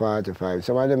lot of 45.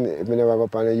 Some of them, if we never go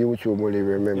up on the YouTube, we only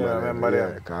remember them. Remember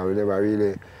them. Because we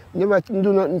never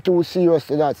do nothing too serious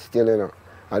to that still, you know.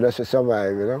 And just to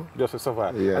survive, you know. Just to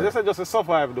survive. Yeah. I just said just to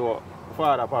survive, though,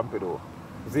 Father Pampidoo.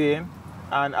 Zane,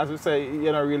 And as we say,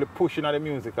 you're not really pushing at the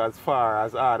music as far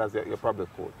as hard as you probably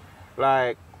could.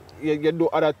 Like, you do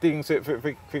other things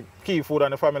for keep food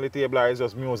on the family table, or it's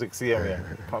just music same way.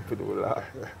 Pampidoo laugh.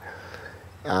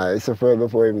 It's a friend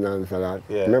before him dance a lot.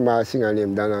 Yeah. Remember a singer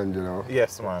named Dan Angelo?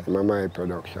 Yes, man. My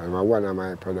production, one of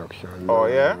my production. Oh,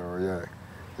 yeah? Yeah.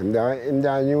 Him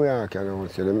down New York, you know,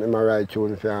 so him write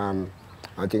tune for,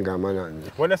 I think I'm Manhattan.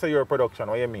 When you say your production,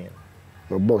 what do you mean?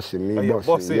 I bust him, Oh, you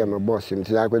bust him? Yeah, I bust him. It's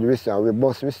like with we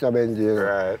bust Mr. Benji, you know.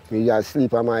 Right. Me just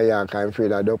sleep on my yard, I'm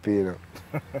afraid of dopey, you know.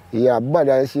 Yeah, but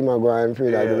I see him go, I'm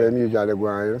afraid of the way usually go,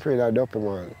 I'm afraid of dopey,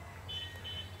 man.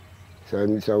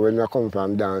 So when I come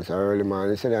from dance early,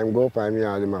 man, he said, I'm go up on my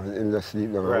yard, him just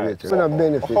sleep down and wait.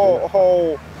 So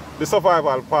how the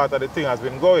survival part of the thing has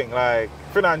been going, like,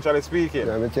 financially speaking?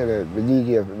 Yeah, I tell you, the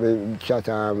DJ, we chat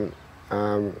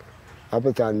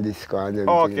Appleton disco and them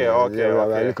okay.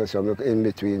 Look some in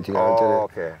between things.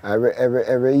 Okay.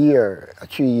 Every year,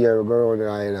 3 years we go around the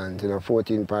island, you know,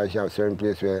 14 parish have certain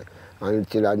place where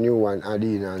until a new one add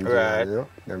in and right. you know.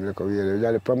 Them look over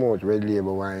they promote red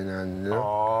label wine and you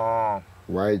know,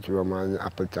 white rum and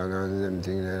Appleton and them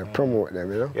things, they promote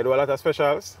them, you know. You do a lot of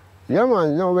specials? Yeah,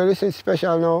 man, no, well, this is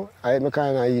special now. I'm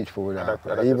kind of eat food.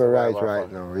 Even rice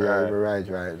right now. Yeah, even rice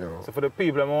right now. So for the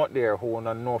people out there who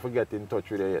don't know, get in touch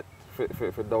with you yet,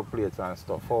 for dub plates and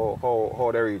stuff, how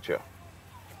they reach you?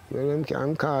 Well, them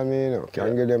can call me, you know.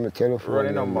 Can give them a telephone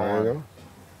Running number, you know.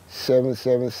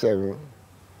 777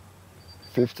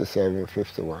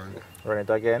 5751. Run it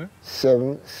again.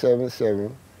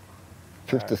 777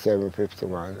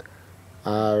 5751.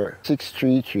 Or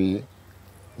 633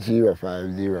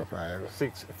 0505.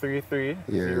 633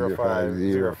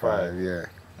 0505, yeah.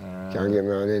 Can get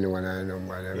me on any one of the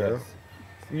number there, yes.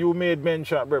 You made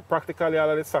mention, bro, practically all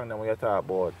of the songs when you talk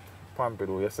about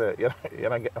Pampidoo, you say you're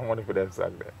not getting money for them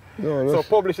songs there. No, so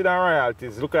publishing and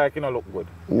royalties look like you don't look good.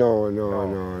 No.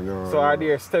 So are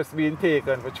there steps being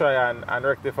taken to try and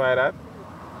rectify that?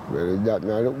 Well, that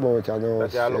me I look about, I know.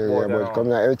 That you look about, but come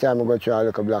like, every time I go try to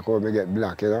look a black hole, I get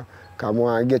black, you know. Because I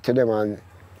want to get to them and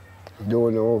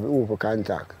don't know who for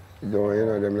contact. Don't, you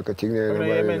know, them look a thing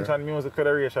there. You mentioned Music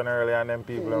Federation earlier and them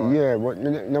people. Yeah, but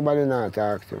nobody not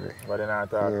talk to me. Nobody not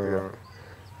talk to you.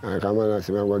 And come on and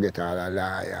say, I'm going to get all that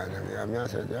lie. And I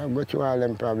said, I'll go through all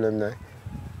them problems there.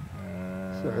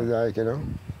 So it's like, you know,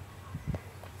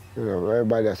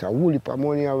 everybody says, woolly for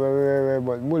money,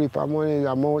 but woolly for money is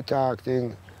a mouth talk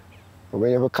thing. But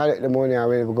when you collect the money and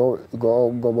when you go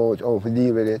about how to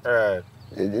deal with it, right.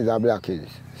 It's a blockage.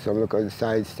 Some look at the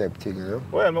sidestep thing, you know.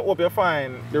 Well, I hope you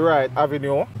find the right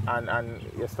avenue and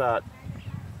you start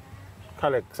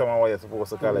collect some of what you're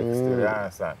supposed to collect still, you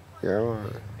understand? Yeah,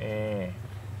 man.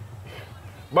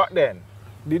 But then,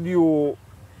 did you,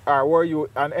 or were you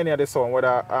on any of the song,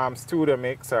 whether studio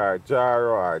mix or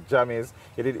Jaro or Jammies,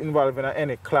 you did involve in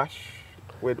any clash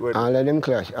with all of them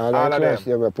clash. All of them clash,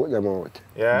 they will put them out.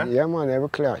 Yeah? Yeah, man, they will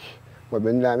clash. But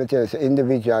let me tell you,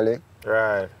 individually,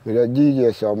 right. With a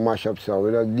DJ sound, mash up sound,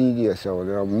 with a DJ sound,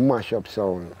 with a mash up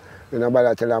sound. You know,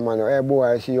 nobody tell a man, hey boy,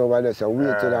 I see you over there, so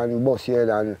wait till and bust here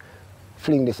and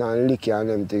fling this and lick you and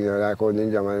them things, you know, like how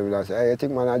Ninja Man will say, hey, you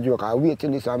think man a joke, I wait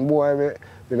till this and boy,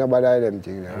 you know, nobody them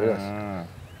things.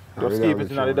 Just keep it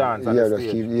in the dance and the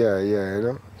stage. You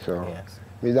know, so. Yes.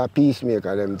 He's a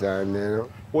peacemaker them time, you know.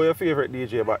 Who your favourite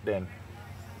DJ back then?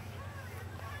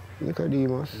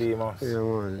 Nicodemus. Demus. Yeah,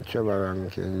 man. Trevor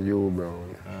Rankin, Hugh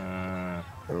Brown.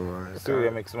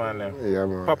 Studio Mix man them. Yeah,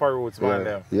 man. Papa Roots man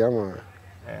them. Yeah, man.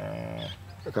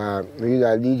 Because we use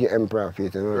a DJ Emperor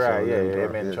fit, you know. Right, yeah, you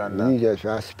mentioned that. DJ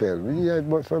for a spell. We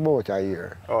DJ for about a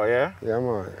year. Oh, yeah? Yeah,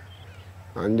 man.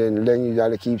 And then you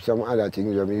usually keep some other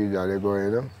things that we usually go, you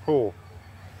know. Who?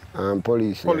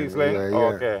 Police. Police Lane? Yeah,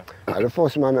 oh, okay. And the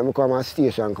first man make me come to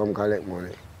station come collect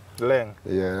money. Leng?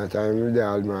 Yeah, that time we there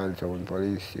Alderman Town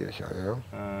police station, you know.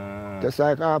 Just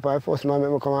like after the first man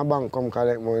make me come to bank come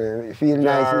collect money. It feel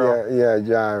nice, yeah,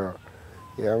 Jaro.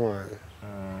 Yeah, man.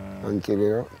 Until, you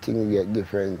know, things get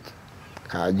different.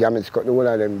 Because Jammys cut the whole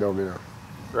of them dub, you know.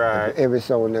 Right. Every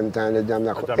sound them time the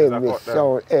Jammys cut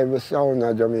every sound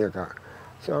of Jamaica.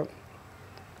 So,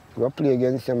 we play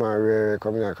against them and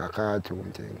come like a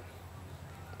cartoon thing.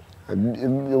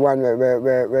 The one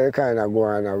where you kind of go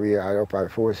on away up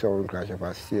at 4 Sound Clash up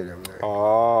at Stadium there.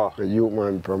 Oh. The Youth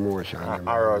Man promotion.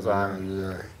 Arrows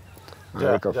and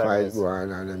like a fight go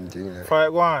on and them things there. Fight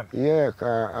go on? Yeah,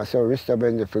 because I saw Mr.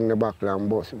 Benji from the backland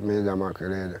bus made a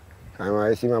mackerel. And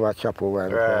I see him about chop over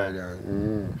the fight.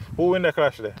 Who win the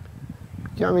clash there?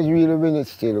 Jammys really win it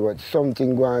still, but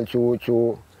something going through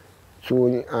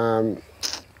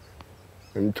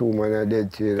them two men are dead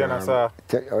till Tenasa.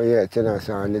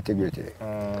 Tenasa and Integrity.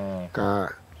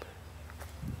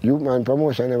 Youth man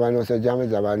promotion never know say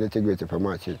Jammers have an integrity for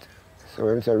match it. So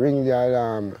when say ring the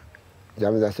alarm,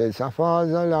 Jammers said it's a false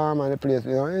alarm and the place,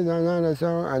 you know, it's another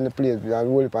song and the place, and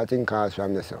whole heap of things cars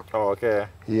from the song. Oh, okay.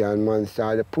 Yeah, and man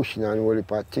started pushing and whole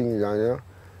heap of things and you know.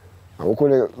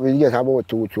 And we get about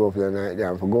 2 trophies a night there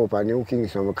and for go up a New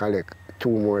Kingston we collect 2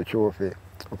 more trophies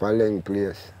up a length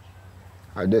place.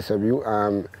 And this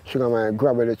Sugar Man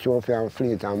grab the trophy and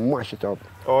fling it and mash it up.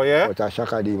 Oh yeah? But a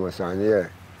Shakadimo son, yeah.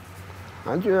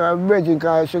 And you have bridging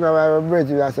because Sugar Man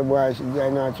bridging, that's the boy, she's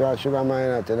not try Sugar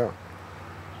Man, you know.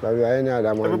 But we are any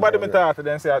other man. Everybody me talk to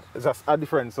them say it's just a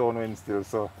different sound when still,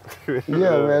 so. Yeah,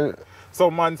 well.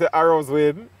 Some man say Arrows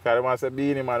win, because the man say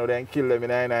Beanie Man who then kill them in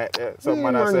the night. Yeah. Some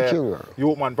man say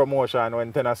Youth Man promotion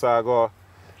when Tennessee go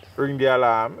ring the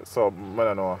alarm, so I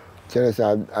don't know. Tennessee,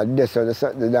 that's how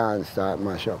the dance start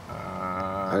mash up.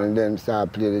 And then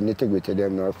start playing the nitty-gritty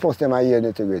them now. First time I hear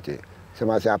nitty-gritty.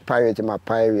 Some say I pirate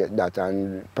that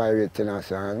and pirate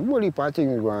Tennessee and whole heap of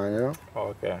things going on, you know.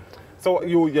 Okay. So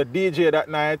you DJ that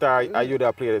night or are you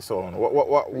that play the song?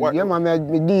 What? Yeah man,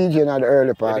 me DJ in the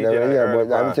early part of it, yeah,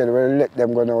 but I'm saying we'll let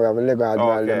them go now, we have a leg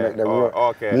out and make them work.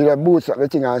 Okay. We just boots up the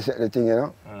thing and set the thing, you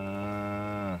know.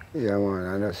 Yeah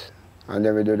man, and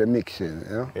then we do the mixing,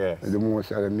 you know. Yes. We do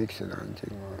most of the mixing and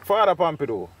thing. Father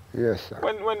Pampidoo. Yes sir.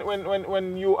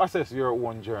 When you assess your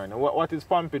own journey, what is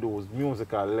Pampidoo's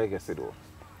musical legacy though?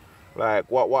 Like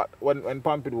when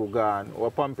Pampidoo gone,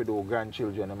 what Pampidoo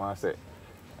grandchildren them I say?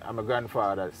 And my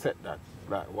grandfather said that.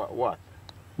 Like what?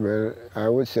 Well, I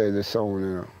would say the sound, you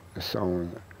know, the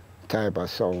sound, type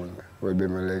of sound will be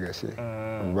my legacy.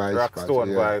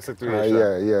 Rockstone vibe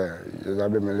situation. Yeah, that'll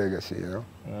be my legacy, you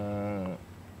know.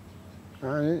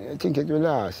 And I think it will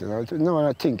last, you know. No,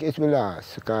 I think it will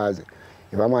last, because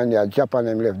if a man there, Japan,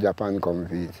 them left Japan come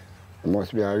feed. There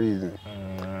must be a reason.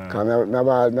 Because I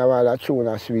have a tune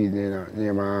of Sweden, you know,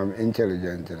 named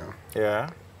Intelligent, you know. Yeah?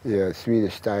 Yeah,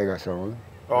 Swedish Tiger sound.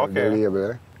 Okay. The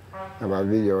label, I have a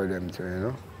video of them too, you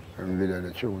know, and video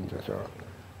the tunes and so.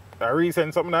 A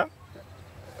recent something that?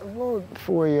 About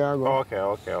 4 years ago.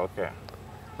 Okay.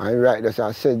 And right, that's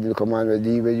I said, look, man, with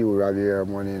DVD, have your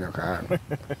money in the car.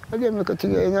 And then look at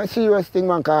it, you know, serious thing,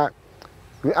 man, because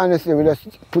we honestly, we just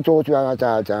put out you on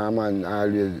a time, man,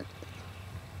 always,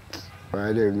 but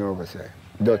I don't even know what to say,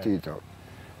 dirty it up.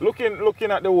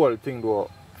 Looking at the whole thing, though,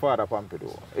 Father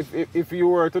Pampidoo, if you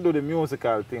were to do the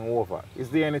musical thing over, is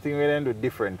there anything we then do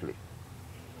differently?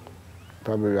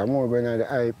 Probably I'm more going to the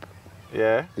hype.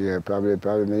 Yeah? Yeah, probably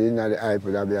me in the hype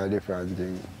would be a different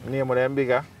thing. Name of them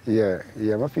bigger? Yeah,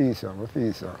 I feel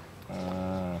so.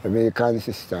 I be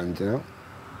consistent, you know.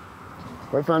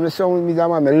 But from the sound me, I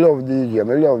love DJ.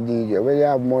 When you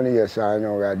have money, yes, I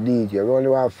know we are DJ. We only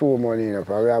have full money, you know,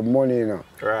 we have money, you know.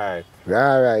 Right.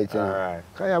 Right, you know. Right.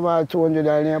 Because you have about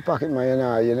 $200 in your pocket,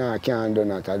 man, you know, can't do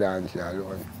not a dance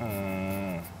alone.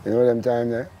 You know them time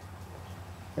there?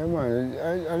 Yeah, man,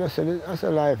 I just said, that's a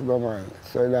life go, man.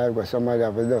 So life go, somebody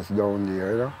have to just down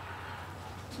there, you know.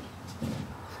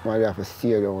 Somebody have to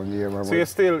stay down there, man. So you're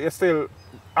still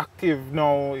active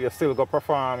now, you still go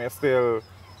perform, you still...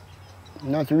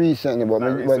 Not recently, but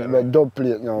dub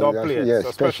plate now. Dub plate, yeah,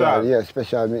 so special. Yeah,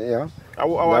 special, yeah. I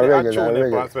want to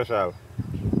tune on special.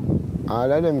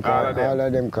 All of them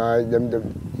cars, the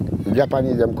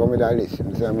Japanese them come with a list.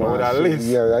 With a list?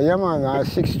 Yeah, man,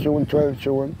 6 tune, 12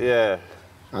 tune. Yeah.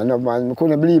 And man, I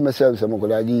couldn't believe myself, so I could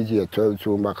have DJ 12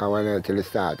 tune back until it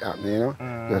start happening, you know.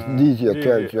 Just DJ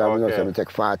 12 tune, okay. So I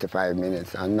take 45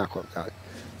 minutes and knock up that.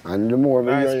 And the more...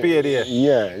 Nice pay there.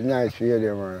 Yeah, nice pay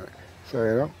there, man. So,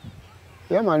 you know.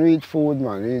 Yeah, man, we eat food,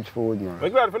 man. We're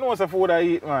glad for know some food I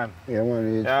eat, man. Yeah, man,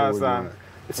 we eat food, man.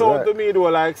 It sounds to me, though,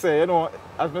 like, say, you know,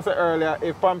 as I said earlier,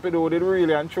 if Pampidoo did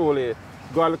really and truly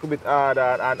go a little bit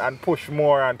harder and push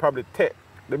more and probably take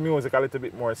the music a little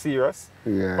bit more serious,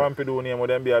 yeah. Pampidoo name would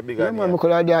then be a bigger name. Yeah, man, I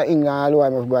could have done England, all the way I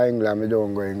go to England, I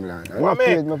don't go to England. What,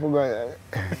 mate? You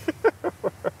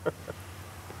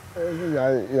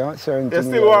know, certain you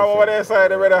still warm over there side,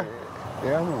 brother?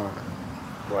 Yeah, man.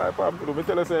 Why, Pampidoo, I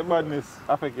tell you say badness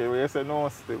affect you, you say no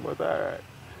still, but alright.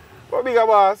 But bigger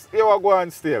boss, you are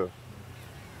going still.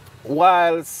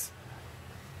 Whilst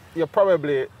you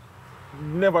probably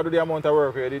never do the amount of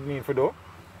work you did need to do,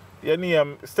 your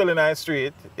name still in the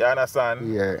street, you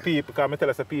understand? Yeah. People, because I tell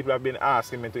us that people have been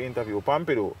asking me to interview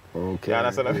Pampidoo. Okay. You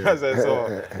understand what I say?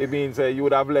 So it means you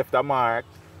would have left a mark,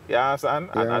 you understand?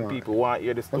 Yeah, and people want to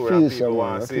hear the story and people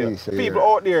want to see it. So, people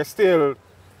out there still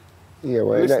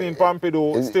well, listening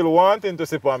Pampidoo, still wanting to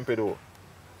see Pampidoo.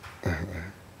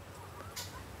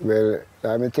 Well,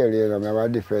 let me tell you, I'm a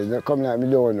different. Come like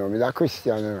me don't know, I'm a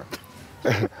Christian, you know.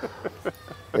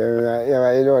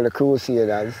 You know, the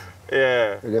Crusaders.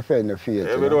 Yeah. We defend the faith.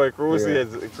 Yeah, we know it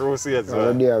crusades, crusades.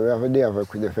 We have a day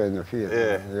for defend the faith.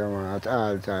 Yeah. You know, at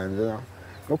all times, you know.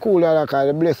 I cool that because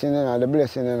the blessing, you know, the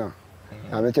blessing, you know.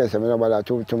 And I tell you something about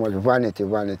too much vanity.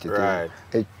 Right.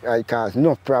 It cause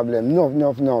no problem,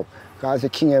 no. Because the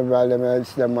king everybody,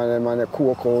 them man, the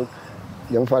coke out,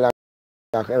 them follow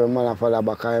back, every man follow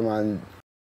back him and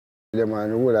them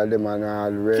and all of them and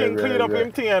all. King clean up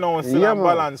him thing and all, still yeah, and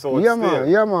balance out yeah, still.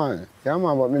 Yeah, man,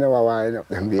 but me never wind up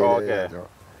them baby. Okay.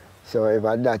 So if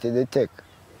I that is the tech.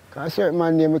 Because certain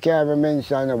man name we can't even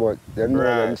mention about them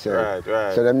know themselves.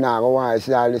 Right. So them now go on and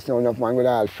say all this now enough man with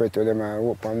all fret to them and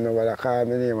hope I'm nobody call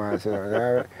me name and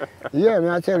so. Yeah, me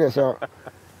I tell you so.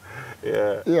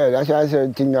 Yeah. Yeah, that's why I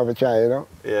said thing you have to try, you know.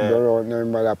 Yeah. Don't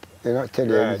remember, you know, tell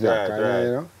you exactly, right.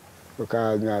 you know.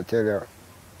 Because me I tell you.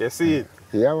 You see it?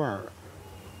 Yeah, man.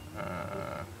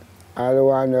 All the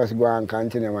one just go and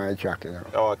continue my track, you know.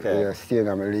 Okay. Yeah, stay in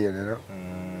my lane, you know.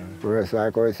 Whereas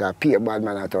like I say, pay bad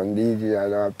man at on DJ,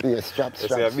 or pay strap. You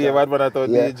say, be a bad man at on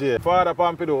DJ. Father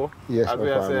Pampidoo, yes, as we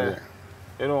say,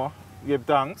 you know, give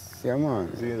thanks. Yeah, man.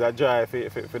 It's a joy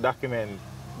for document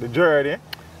the journey.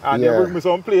 And you bring me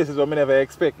some places where I never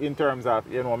expect in terms of,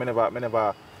 you know, I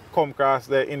never come across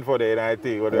the info there and I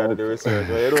think what we had to do research.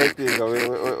 You don't think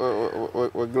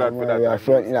we're glad for that. We are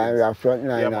front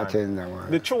line attender,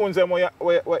 man. The tunes them where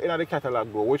in the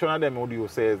catalogue go, which one of them would you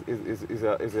say is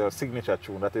a signature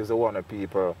tune that is the one that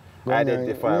people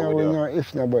identify with you? No,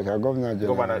 if not, but Governor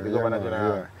General. Governor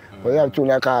General. Yeah. But you have to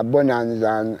like a Bonanza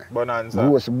and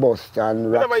Ghost Bust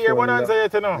and I never hear Bonanza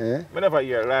yet, you know. Yeah? I never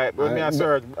hear, like, when I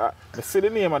search, I see the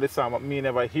name of the song, but me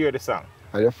never hear the song.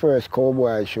 The first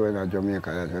cowboy show in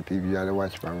Jamaica that the people used to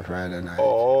watch from Friday night.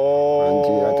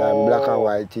 Oh. And time black and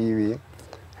white TV.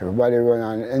 Everybody run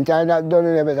on. In time that done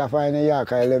it, better find a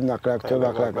York at 11 o'clock, 12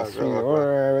 o'clock.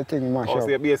 Everything mash up. So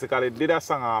you basically did a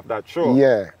song off that show?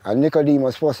 Yeah. And Nicodemus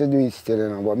was supposed to do it still, you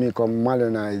know, but me come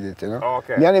modernize it, you know.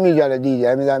 Okay. Me and him usually DJ.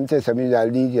 I mean, I'm telling you,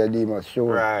 DJ Demus show.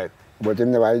 Right. But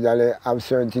him never usually have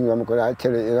certain things I could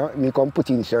tell you, you know. Me come put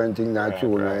in certain things that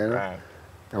tune, you know. Right.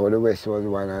 And the West was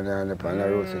one and the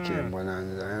Pandarosa came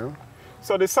Bonanza, you know.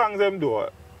 So the songs them do,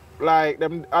 like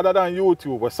them other than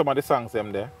YouTube, but some of the songs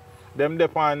them there, them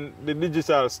depend the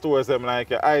digital stores them like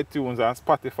iTunes and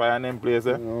Spotify and them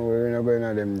places. No, we're not going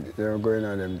on them. They're going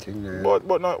on them things. Yeah.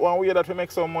 But not one way that we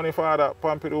make some money for that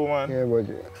Pampidoo, man. Yeah, but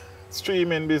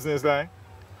streaming business like.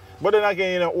 But then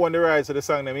again, you don't own the rights to the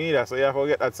song them either, so you have to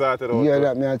get that sorted out. Yeah,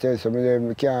 that me I tell you something,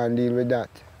 we can't deal with that.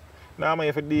 Now, man,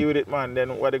 if you deal with it, man,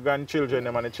 then what the grandchildren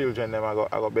them and the children them I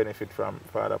go benefit from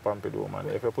Father Pampidoo, man.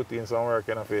 If you put in some work,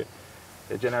 you know, for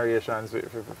the generations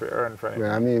for earn from it.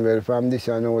 Well, I mean, well, from this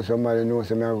I know somebody knows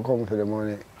me, I come for the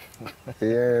money.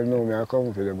 Yeah, no, me I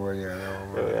come for the money. You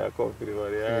know, yeah, I come for the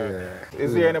money, yeah.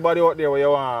 Is there anybody out there where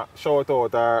you want to shout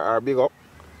out or big up?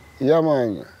 Yeah,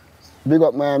 man. Big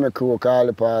up Miami crew,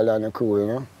 Carly Paul and the crew, you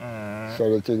know. So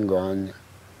the thing going.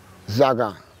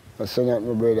 Zaga, my son and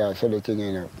my brother, so the thing,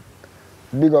 you know.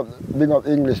 Big up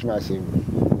English Massive.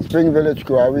 Spring Village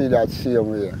crew, I read that same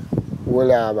way. Whole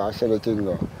harbor, so the thing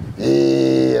go.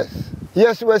 Yes.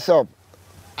 Yes, what's up?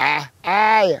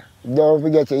 Yeah. Don't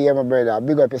forget to hear my brother.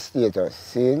 Big up your status.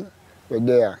 See? We're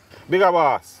there. Big up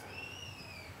boss.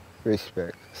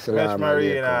 Respect. Mesh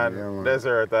Marine and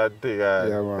Desert and thing.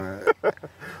 Yeah, man.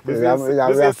 We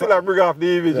still have bring off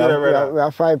the image, brother. We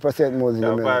are 5%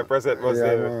 Muslim. We are 5%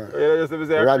 Muslim.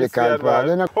 Yeah, radical part.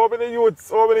 How many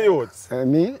youths?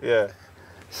 Me? Yeah.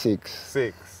 6.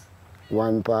 6.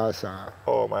 One passer.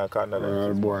 Oh my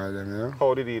condolences. Boy, them, you know?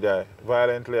 How did he die?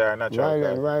 Violently or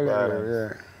natural? Violently,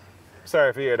 yeah.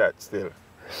 Sorry to hear that still.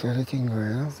 So the thing go, you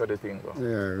know? So the thing go.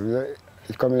 Yeah.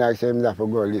 It's coming like saying that for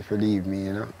God if you leave me,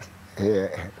 you know?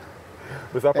 Yeah.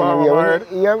 Mr. Palmer married?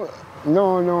 Yeah.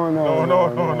 No.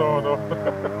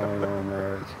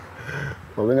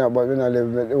 But we not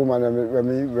live with the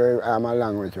woman where I'm a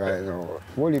language right now.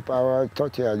 Holy power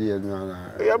 30 years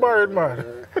now. You're married, man.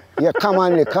 Yeah, come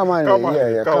on. That's how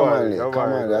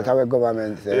the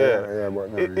government say. Yeah,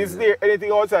 but no, is there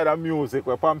anything outside of music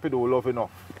where Pampidoo love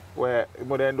enough? Where you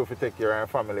would end up to take care of your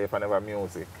family if I never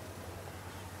music?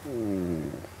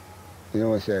 You know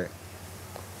what I say?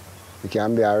 You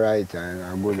can be a writer and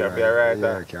a good writer. You can be a writer?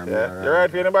 Yeah, can be a writer. You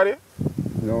write for anybody?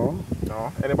 No.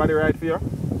 No? Anybody write for you?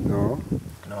 No.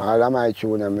 All of my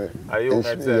tunes, are you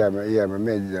made them? Yeah, I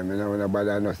made them. You know, nobody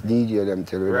else DJ them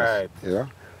till we right. You know?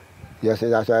 Yes,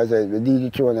 that's why I said the DJ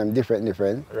tune them different.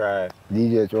 Right.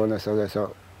 DJ tune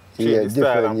so yeah,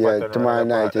 different, yeah. Tomorrow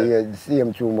night, yeah, the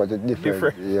same tune but it's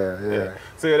different. Yeah.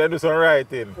 So you do some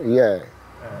writing? Yeah.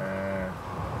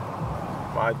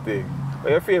 Mad thing.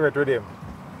 What's your favourite rhythm?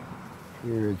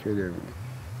 Favorite rhythm?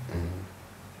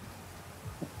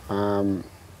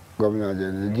 Governor,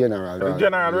 the general. The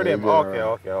general with him?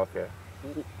 General. Okay.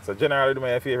 So general is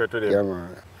my favorite with him? Yeah,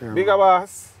 man. Yeah, Bigger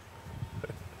boss.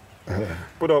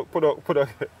 Put out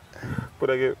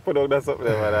that something,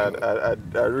 man,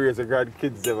 and raise the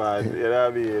grandkids, man. You know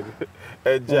what I mean?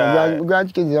 Enjoy.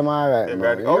 Grandkids, I'm alright.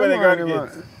 How many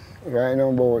grandkids? Right now,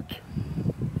 about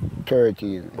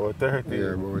 13. About 13?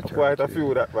 Yeah, about 13. Quite a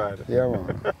few, that man. Yeah,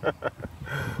 man.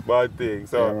 Bad thing.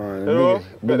 So, yeah, man. you know,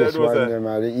 biggest one of them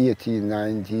are the 18,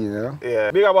 19, you know?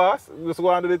 Yeah. Bigger boss, just go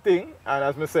on to the thing, and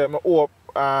as I said, I hope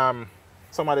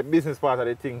some of the business part of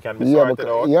the thing can be sorted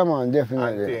out. Yeah, man,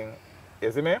 definitely. Thing.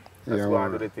 You see me? Let's yeah, go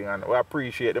on to the thing, and we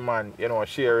appreciate the man, you know,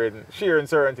 sharing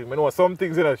certain things. I know some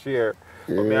things you know share,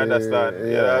 but me understand,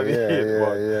 you know what I mean?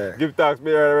 But give thanks,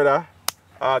 brother.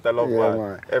 Heart of love,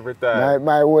 man. Every time.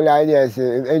 My whole idea is,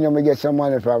 if I get some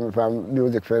money from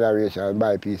Music Federation, I'll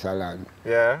buy a piece of land.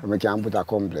 Yeah. And we can put a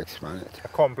complex on it. A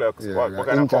complex? Yeah, what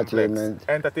kind of complex?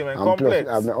 Entertainment and complex? Plus,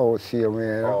 I have my house here,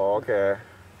 you know? Oh, okay.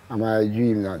 And I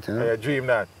dream that, you know? Yeah, dream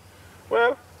that.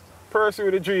 Well,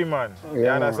 pursue the dream, man. Yeah, you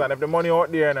understand? Man. If the money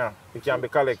out there now, it can be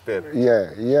collected.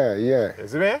 Yeah. You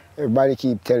see me? Everybody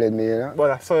keep telling me, you know. But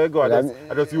that's how you go. I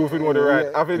just use it with the right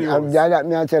avenue. That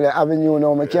me I tell you, avenue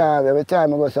now, I can't. Every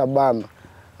time I go to BAM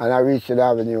and I reach the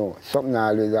avenue, something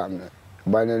always happens.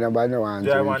 But then nobody wants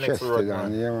to be interested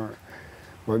on, yeah, man.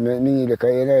 But me need to,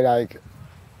 you know, like,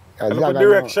 Zaga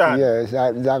direction. Yeah, it's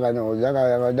like Zaga now. Zaga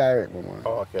have a direct, man.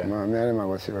 Oh, okay. Man, me and him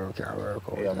go see how we can work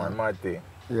out. Yeah, man, mad thing.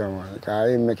 Yeah, man, because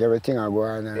I make everything I go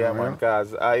on. Yeah, man,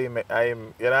 because I, you know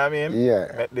what I mean?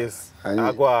 Yeah. Make this I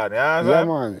go on, you know yeah,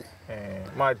 man.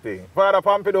 Mad thing. Father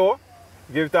Pampidoo,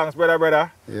 give thanks,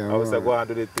 brother. Yeah, I was go on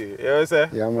to the thing. You know what I say?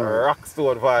 Yeah, man.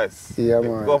 Rockstone voice. Yeah,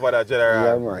 man. Go for that general.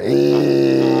 Yeah,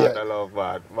 man. I love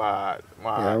man.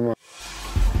 Yeah, man.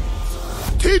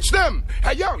 Teach them.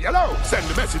 Hey, yo, hello. Send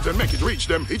the message and make it reach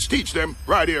them. It's teach them.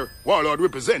 Right here. Warlord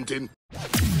representing.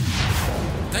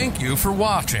 Thank you for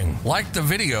watching. Like the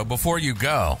video before you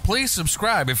go. Please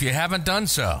subscribe if you haven't done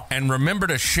so. And remember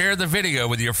to share the video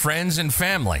with your friends and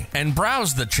family. And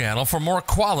browse the channel for more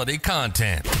quality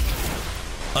content.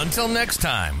 Until next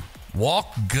time,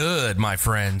 walk good, my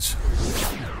friends.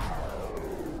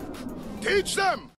 Teach them.